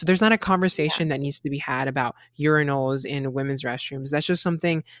door. So there's not a conversation that needs to be had about urinals in women's restrooms. That's just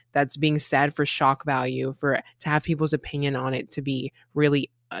something that's being said for shock value, for to have people's opinion on it to be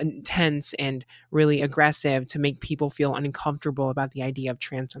really intense and really aggressive, to make people feel uncomfortable about the idea of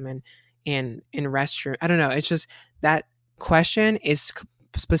trans women in restroom. I don't know. It's just that question is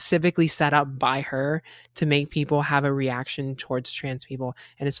specifically set up by her to make people have a reaction towards trans people,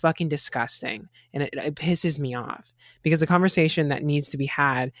 and it's fucking disgusting, and it pisses me off, because the conversation that needs to be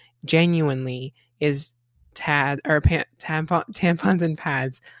had genuinely is tampons and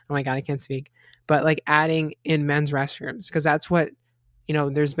pads. Oh my god, I can't speak. But like adding in men's restrooms, because that's what, you know,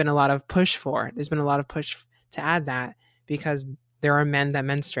 there's been a lot of push for. There's been a lot of push to add that, because there are men that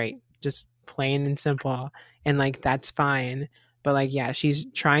menstruate, just plain and simple, and like that's fine. But like, yeah, she's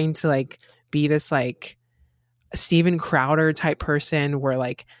trying to like be this like Steven Crowder type person, where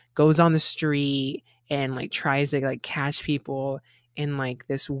like goes on the street and like tries to like catch people in like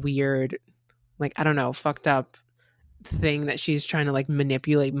this weird, like, I don't know, fucked up thing that she's trying to like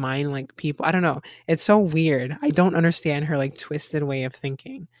manipulate mind like people. I don't know. It's so weird. I don't understand her like twisted way of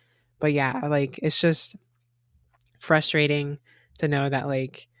thinking. But yeah, like it's just frustrating to know that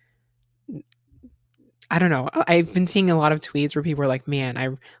like, I don't know. I've been seeing a lot of tweets where people are like, "Man, I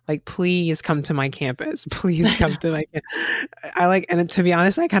like, please come to my campus. Please come to my." I like, and to be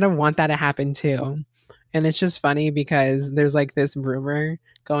honest, I kind of want that to happen too. And it's just funny because there's like this rumor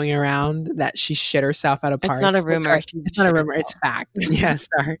going around that she shit herself at a party. It's not a rumor. It's not a rumor. It's fact. Yes,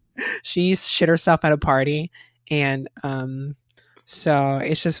 sorry. She shit herself at a party, and so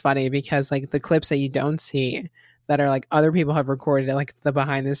it's just funny because like the clips that you don't see that are like other people have recorded it, like the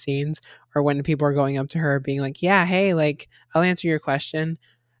behind the scenes, or when people are going up to her being like, yeah, hey, like I'll answer your question,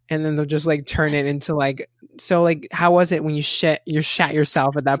 and then they'll just like turn it into like, so like how was it when you shat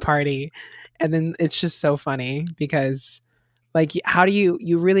yourself at that party? And then it's just so funny because like how do you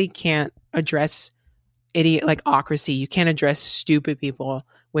really can't address idiot like ocracy. You can't address stupid people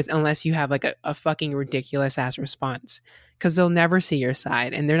with unless you have like a fucking ridiculous ass response, because they'll never see your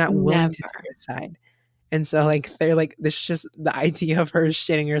side and they're not willing to see your side. And so like they're like, this just the idea of her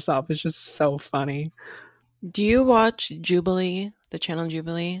shitting herself is just so funny. Do you watch Jubilee, the channel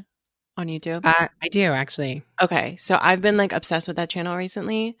Jubilee on YouTube? I do actually. Okay, so I've been like obsessed with that channel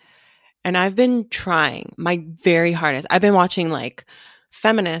recently, and I've been trying my very hardest. I've been watching like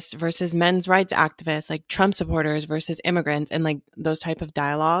feminists versus men's rights activists, like Trump supporters versus immigrants, and like those type of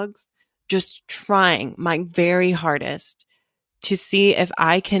dialogues. Just trying my very hardest to see if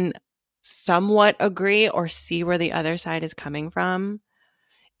I can somewhat agree or see where the other side is coming from.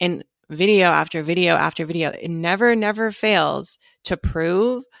 And video after video after video, it never fails to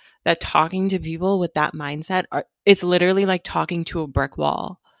prove that talking to people with that mindset it's literally like talking to a brick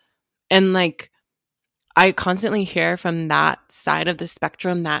wall. And like I constantly hear from that side of the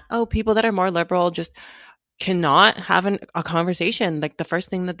spectrum that, oh, people that are more liberal just cannot have a conversation. Like the first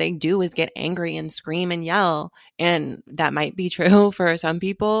thing that they do is get angry and scream and yell. And that might be true for some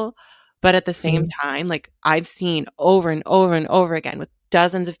people. But at the same time, like I've seen over and over and over again with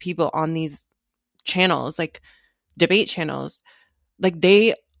dozens of people on these channels, like debate channels, like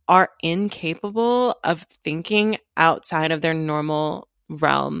they are incapable of thinking outside of their normal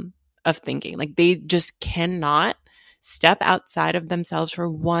realm of thinking. Like they just cannot step outside of themselves for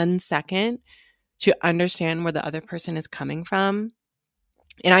 1 second to understand where the other person is coming from.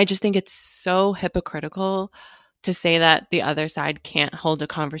 And I just think it's so hypocritical to say that the other side can't hold a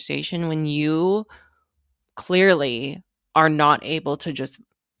conversation when you clearly are not able to just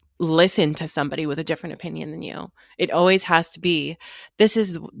listen to somebody with a different opinion than you. It always has to be, this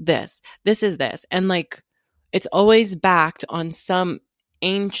is this is this. And like, it's always backed on some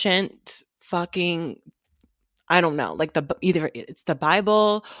ancient fucking, I don't know, like either it's the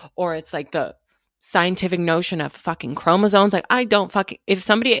Bible or it's like the scientific notion of fucking chromosomes. Like I don't fucking, if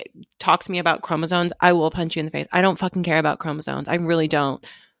somebody talks to me about chromosomes, I will punch you in the face. I don't fucking care about chromosomes. I really don't.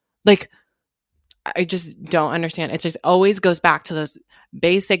 Like, I just don't understand. It just always goes back to those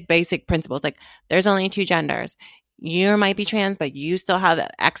basic principles. Like there's only 2 genders. You might be trans, but you still have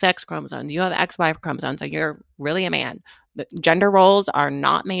XX chromosomes. You have XY chromosomes. So you're really a man. The gender roles are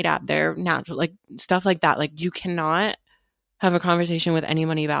not made up. They're natural, like stuff like that. Like you cannot have a conversation with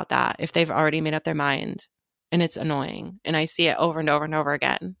anybody about that if they've already made up their mind. And it's annoying. And I see it over and over and over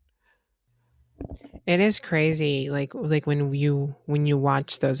again. It is crazy, like when you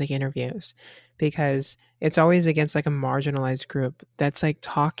watch those like interviews, because it's always against like a marginalized group that's like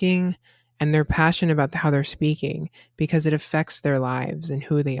talking, and they're passionate about how they're speaking because it affects their lives and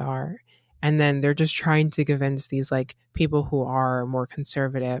who they are. And then they're just trying to convince these like people who are more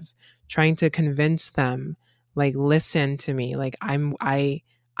conservative, trying to convince them like listen to me. Like I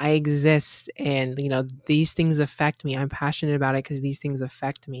exist, and these things affect me. I'm passionate about it because these things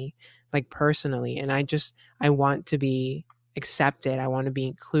affect me, like personally, and I want to be accepted. I want to be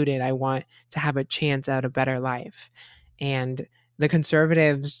included. I want to have a chance at a better life. And the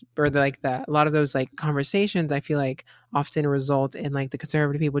conservatives, or a lot of those like conversations, I feel like often result in like the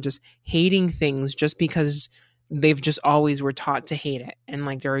conservative people just hating things just because they've just always were taught to hate it, and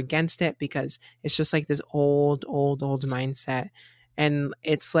like they're against it because it's just like this old mindset. And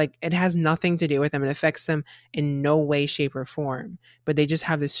it's like it has nothing to do with them. It affects them in no way, shape, or form, but they just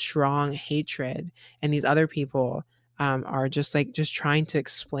have this strong hatred. And these other people are just trying to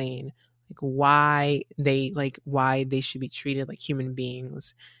explain why they should be treated like human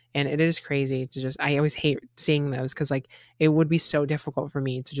beings. And it is crazy to just, I always hate seeing those, because like it would be so difficult for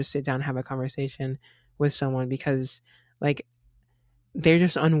me to just sit down and have a conversation with someone, because like they're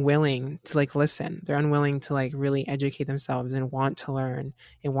just unwilling to like listen. They're unwilling to like really educate themselves and want to learn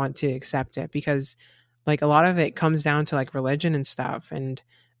and want to accept it, because like a lot of it comes down to like religion and stuff. And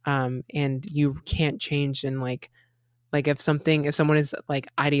you can't change. And like if someone is like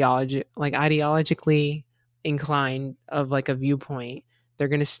ideologically inclined of like a viewpoint, they're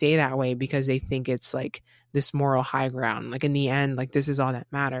going to stay that way because they think it's like this moral high ground. Like in the end, like this is all that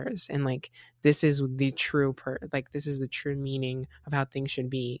matters, and like this is the true this is the true meaning of how things should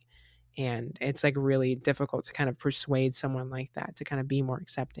be. And it's like really difficult to kind of persuade someone like that to kind of be more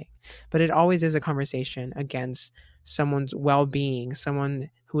accepting. But it always is a conversation against someone's well-being, someone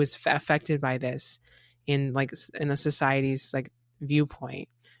who is affected by this in a society's like viewpoint,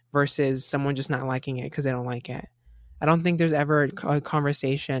 versus someone just not liking it because they don't like it. I don't think there's ever a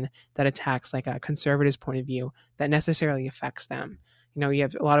conversation that attacks like a conservative's point of view that necessarily affects them. You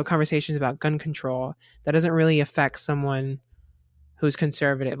have a lot of conversations about gun control that doesn't really affect someone who's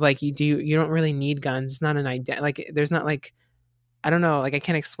conservative. Like you don't really need guns. It's not an idea. Like there's not like, I don't know, like I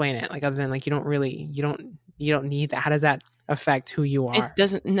can't explain it. Like other than like you don't need that. How does that affect who you are? It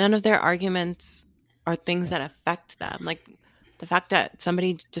doesn't. None of their arguments are things that affect them. Like the fact that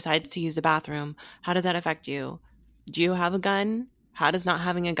somebody decides to use the bathroom, how does that affect you? Do you have a gun? How does not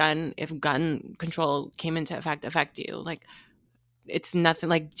having a gun, if gun control came into effect, affect you? Like it's nothing.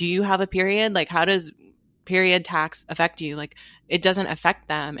 Like, do you have a period? Like how does period tax affect you? Like it doesn't affect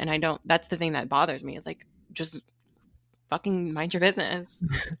them. And I don't, that's the thing that bothers me. It's like, just fucking mind your business.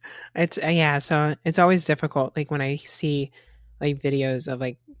 It's yeah, so it's always difficult like when I see like videos of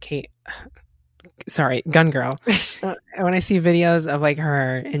like Gun Girl. When I see videos of like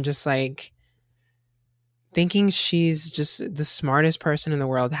her and just like thinking she's just the smartest person in the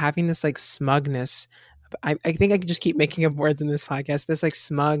world, having this like smugness. I think I could just keep making up words in this podcast. This like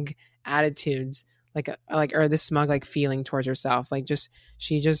smug attitudes, or this smug like feeling towards herself. Like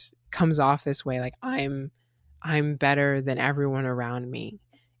she just comes off this way, like I'm better than everyone around me.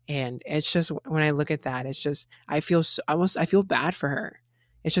 And it's just, when I look at that, it's just I feel bad for her.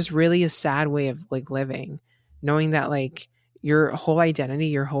 It's just really a sad way of like living, knowing that like your whole identity,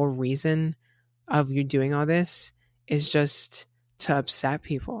 your whole reason of you doing all this is just to upset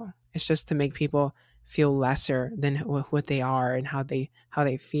people. It's just to make people feel lesser than what they are and how they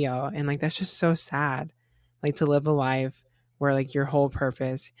feel. And like that's just so sad, like to live a life where like your whole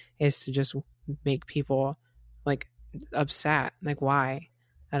purpose is to just make people like upset. Like why?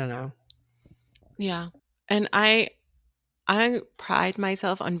 I don't know. Yeah. And I pride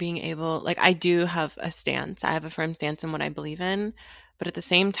myself on being able, like I do have a stance. I have a firm stance in what I believe in, but at the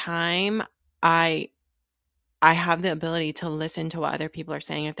same time, I have the ability to listen to what other people are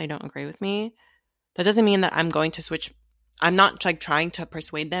saying if they don't agree with me. That doesn't mean that I'm going to switch. I'm not like trying to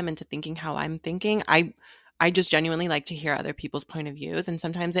persuade them into thinking how I'm thinking. I just genuinely like to hear other people's point of views, and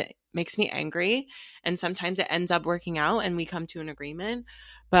sometimes it makes me angry, and sometimes it ends up working out and we come to an agreement.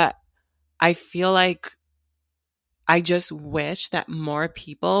 But I feel like I just wish that more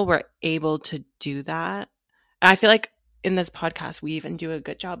people were able to do that. And I feel like in this podcast, we even do a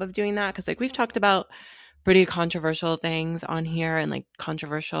good job of doing that, because like we've talked about pretty controversial things on here and like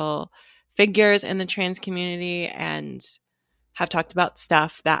controversial figures in the trans community, and have talked about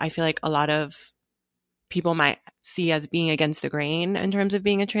stuff that I feel like a lot of people might see as being against the grain in terms of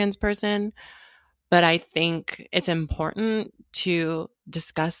being a trans person. But I think it's important to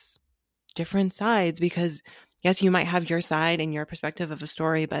discuss different sides, because yes, you might have your side and your perspective of a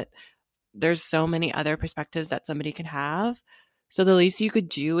story, but there's so many other perspectives that somebody could have. So the least you could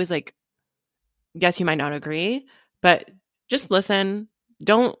do is like, yes, you might not agree, but just listen.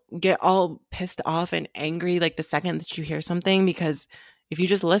 Don't get all pissed off and angry like the second that you hear something, because if you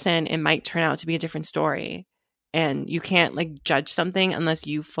just listen, it might turn out to be a different story. And you can't like judge something unless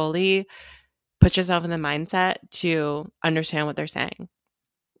you fully put yourself in the mindset to understand what they're saying.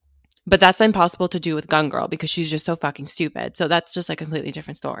 But that's impossible to do with Gun Girl because she's just so fucking stupid. So that's just a completely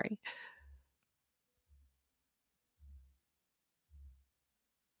different story.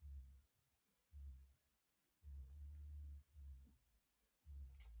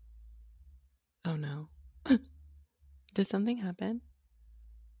 Oh no. Did something happen?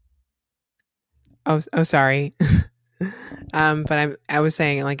 Oh, sorry. But I was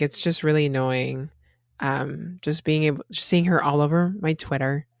saying like it's just really annoying. Just just seeing her all over my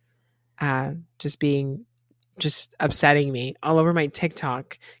Twitter, just being just upsetting me all over my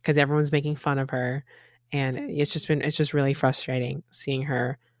TikTok because everyone's making fun of her, and it's just really frustrating seeing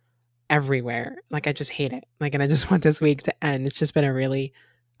her everywhere. Like I just hate it. Like, and I just want this week to end. It's just been a really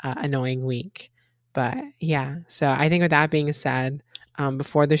annoying week. But yeah, so I think with that being said,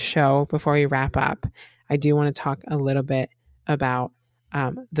 before we wrap up, I do want to talk a little bit about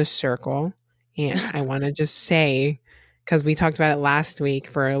the circle, and I want to just say because we talked about it last week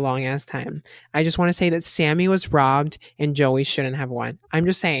for a long ass time. I just want to say that Sammy was robbed and Joey shouldn't have won. I'm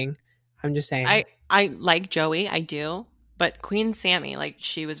just saying. I'm just saying. I like Joey, I do. But Queen Sammy, like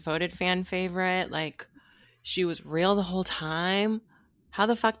she was voted fan favorite, like she was real the whole time. How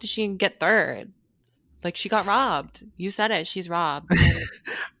the fuck did she get third? Like she got robbed. You said it, she's robbed.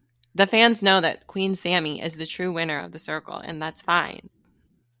 The fans know that Queen Sammy is the true winner of the circle, and that's fine.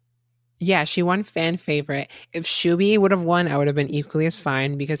 Yeah, she won fan favorite. If Shuby would have won, I would have been equally as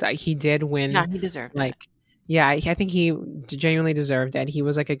fine because he did win. Yeah, he deserved it. Yeah, I think he genuinely deserved it. He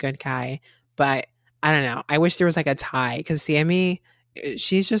was like a good guy, but I don't know. I wish there was like a tie because Sammy,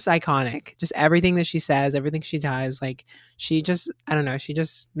 she's just iconic. Just everything that she says, everything she does, like I don't know. She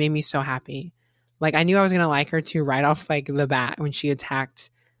just made me so happy. Like I knew I was gonna like her too right off like the bat when she attacked.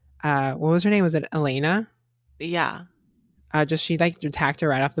 What was her name? Was it Elena? Yeah. Just she like attacked her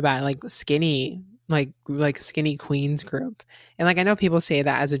right off the bat, like skinny queens group, and like I know people say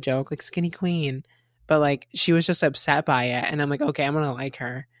that as a joke, like skinny queen, but like she was just upset by it, and I'm like, okay, I'm gonna like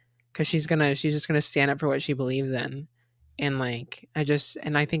her because she's just gonna stand up for what she believes in, and like I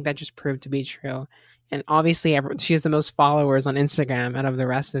think that just proved to be true, and obviously she has the most followers on Instagram out of the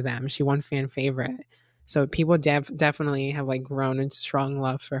rest of them. She won fan favorite, so people definitely have like grown in strong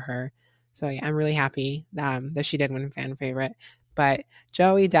love for her. So yeah, I'm really happy that she did win fan favorite. But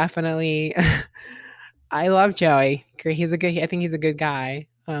Joey definitely, I love Joey. I think he's a good guy.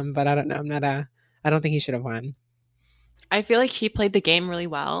 But I don't know. I don't think he should have won. I feel like he played the game really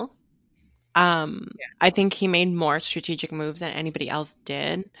well. I think he made more strategic moves than anybody else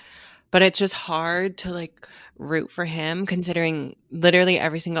did. But it's just hard to like root for him considering literally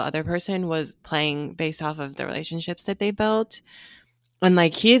every single other person was playing based off of the relationships that they built. And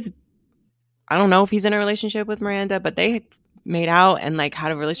like I don't know if he's in a relationship with Miranda, but they made out and like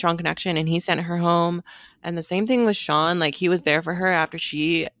had a really strong connection and he sent her home. And the same thing with Sean, like he was there for her after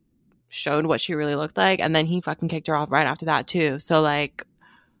she showed what she really looked like and then he fucking kicked her off right after that too. So like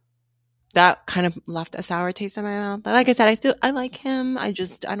that kind of left a sour taste in my mouth. But like I said, I like him. I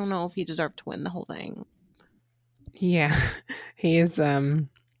don't know if he deserved to win the whole thing. Yeah. He is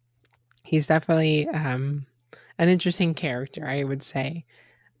he's definitely an interesting character, I would say.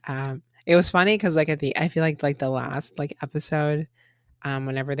 It was funny because like I feel like the last like episode,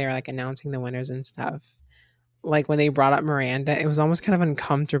 whenever they were like announcing the winners and stuff, like when they brought up Miranda, it was almost kind of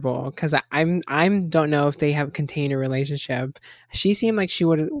uncomfortable because I'm don't know if they have contained a relationship. She seemed like she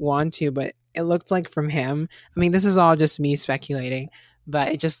would want to, but it looked like from him. I mean, this is all just me speculating, but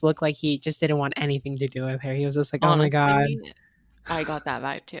it just looked like he just didn't want anything to do with her. He was just like, Honestly, oh my god. I got that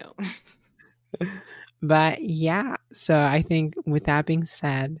vibe too. But yeah, so I think with that being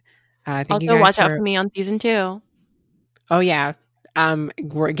said, thank Also, you guys watch out for me on season 2. Oh yeah.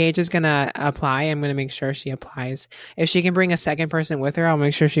 Gage is gonna apply. I'm gonna make sure she applies. If she can bring a second person with her, I'll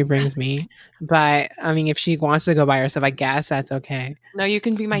make sure she brings me. But I mean, if she wants to go by herself, I guess that's okay. No, you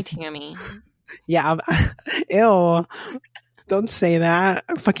can be my Tammy. Yeah. Ew. Don't say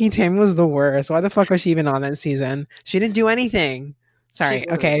that. Fucking Tammy was the worst. Why the fuck was she even on that season? She didn't do anything. Sorry.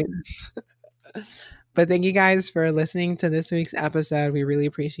 Okay. But thank you guys for listening to this week's episode. We really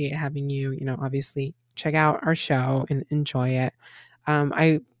appreciate having you, obviously check out our show and enjoy it.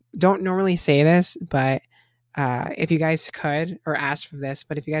 I don't normally say this, but if you guys could, or ask for this,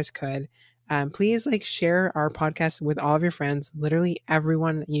 but if you guys could, please like share our podcast with all of your friends, literally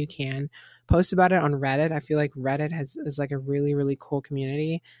everyone that you can. Post about it on Reddit. I feel like Reddit is like a really, really cool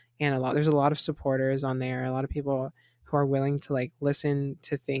community, and there's a lot of supporters on there, a lot of people who are willing to like listen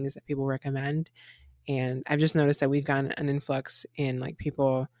to things that people recommend. And I've just noticed that we've gotten an influx in like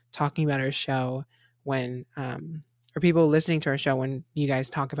people talking about our show when or people listening to our show when you guys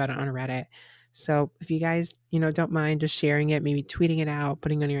talk about it on Reddit. So if you guys, don't mind just sharing it, maybe tweeting it out,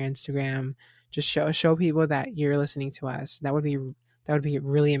 putting it on your Instagram, just show people that you're listening to us. That would be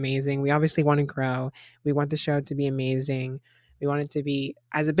really amazing. We obviously want to grow. We want the show to be amazing. We want it to be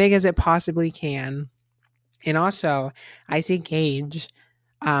as big as it possibly can. And also, I see Gage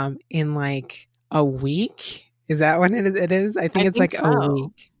in like a week. Is that when it is? I think I it's think like a so.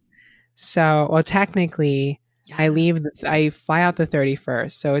 week. So, well, technically, Yeah. I fly out the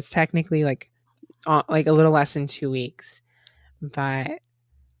 31st. So it's technically like a little less than 2 weeks. But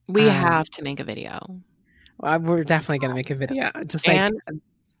We have to make a video. we're definitely going to make a video. Just like And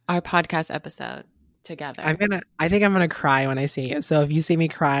our podcast episode together. I think I'm gonna cry when I see it. So if you see me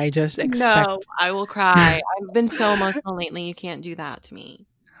cry, just expect. No, I will cry. I've been so emotional lately. You can't do that to me.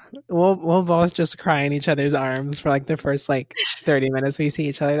 We'll both just cry in each other's arms for like the first like 30 minutes we see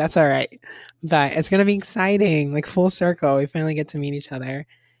each other. That's all right. But it's gonna be exciting, like full circle. We finally get to meet each other.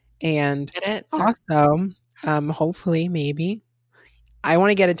 And Get it? Sir? also, hopefully, maybe I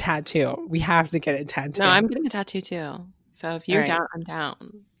want to get a tattoo. We have to get a tattoo. No, I'm getting a tattoo too. So if you're down, I'm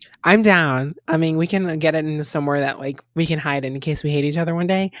down. I'm down. I mean, we can get it in somewhere that like we can hide in case we hate each other one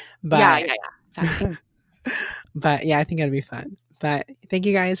day. But Yeah. Exactly. but yeah, I think it'll be fun. But thank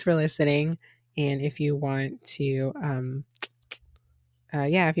you guys for listening. And if you want to,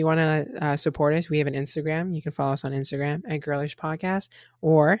 if you want to support us, we have an Instagram. You can follow us on Instagram at Girlish Podcast,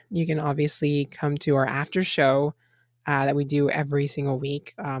 or you can obviously come to our after show that we do every single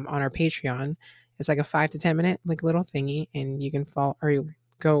week on our Patreon. It's like a 5 to 10 minute like little thingy, and you can follow or you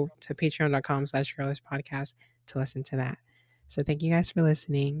go to patreon.com/Girlish Podcast to listen to that. So thank you guys for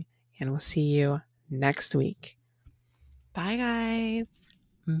listening, and we'll see you next week. Bye, guys.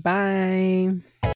 Bye.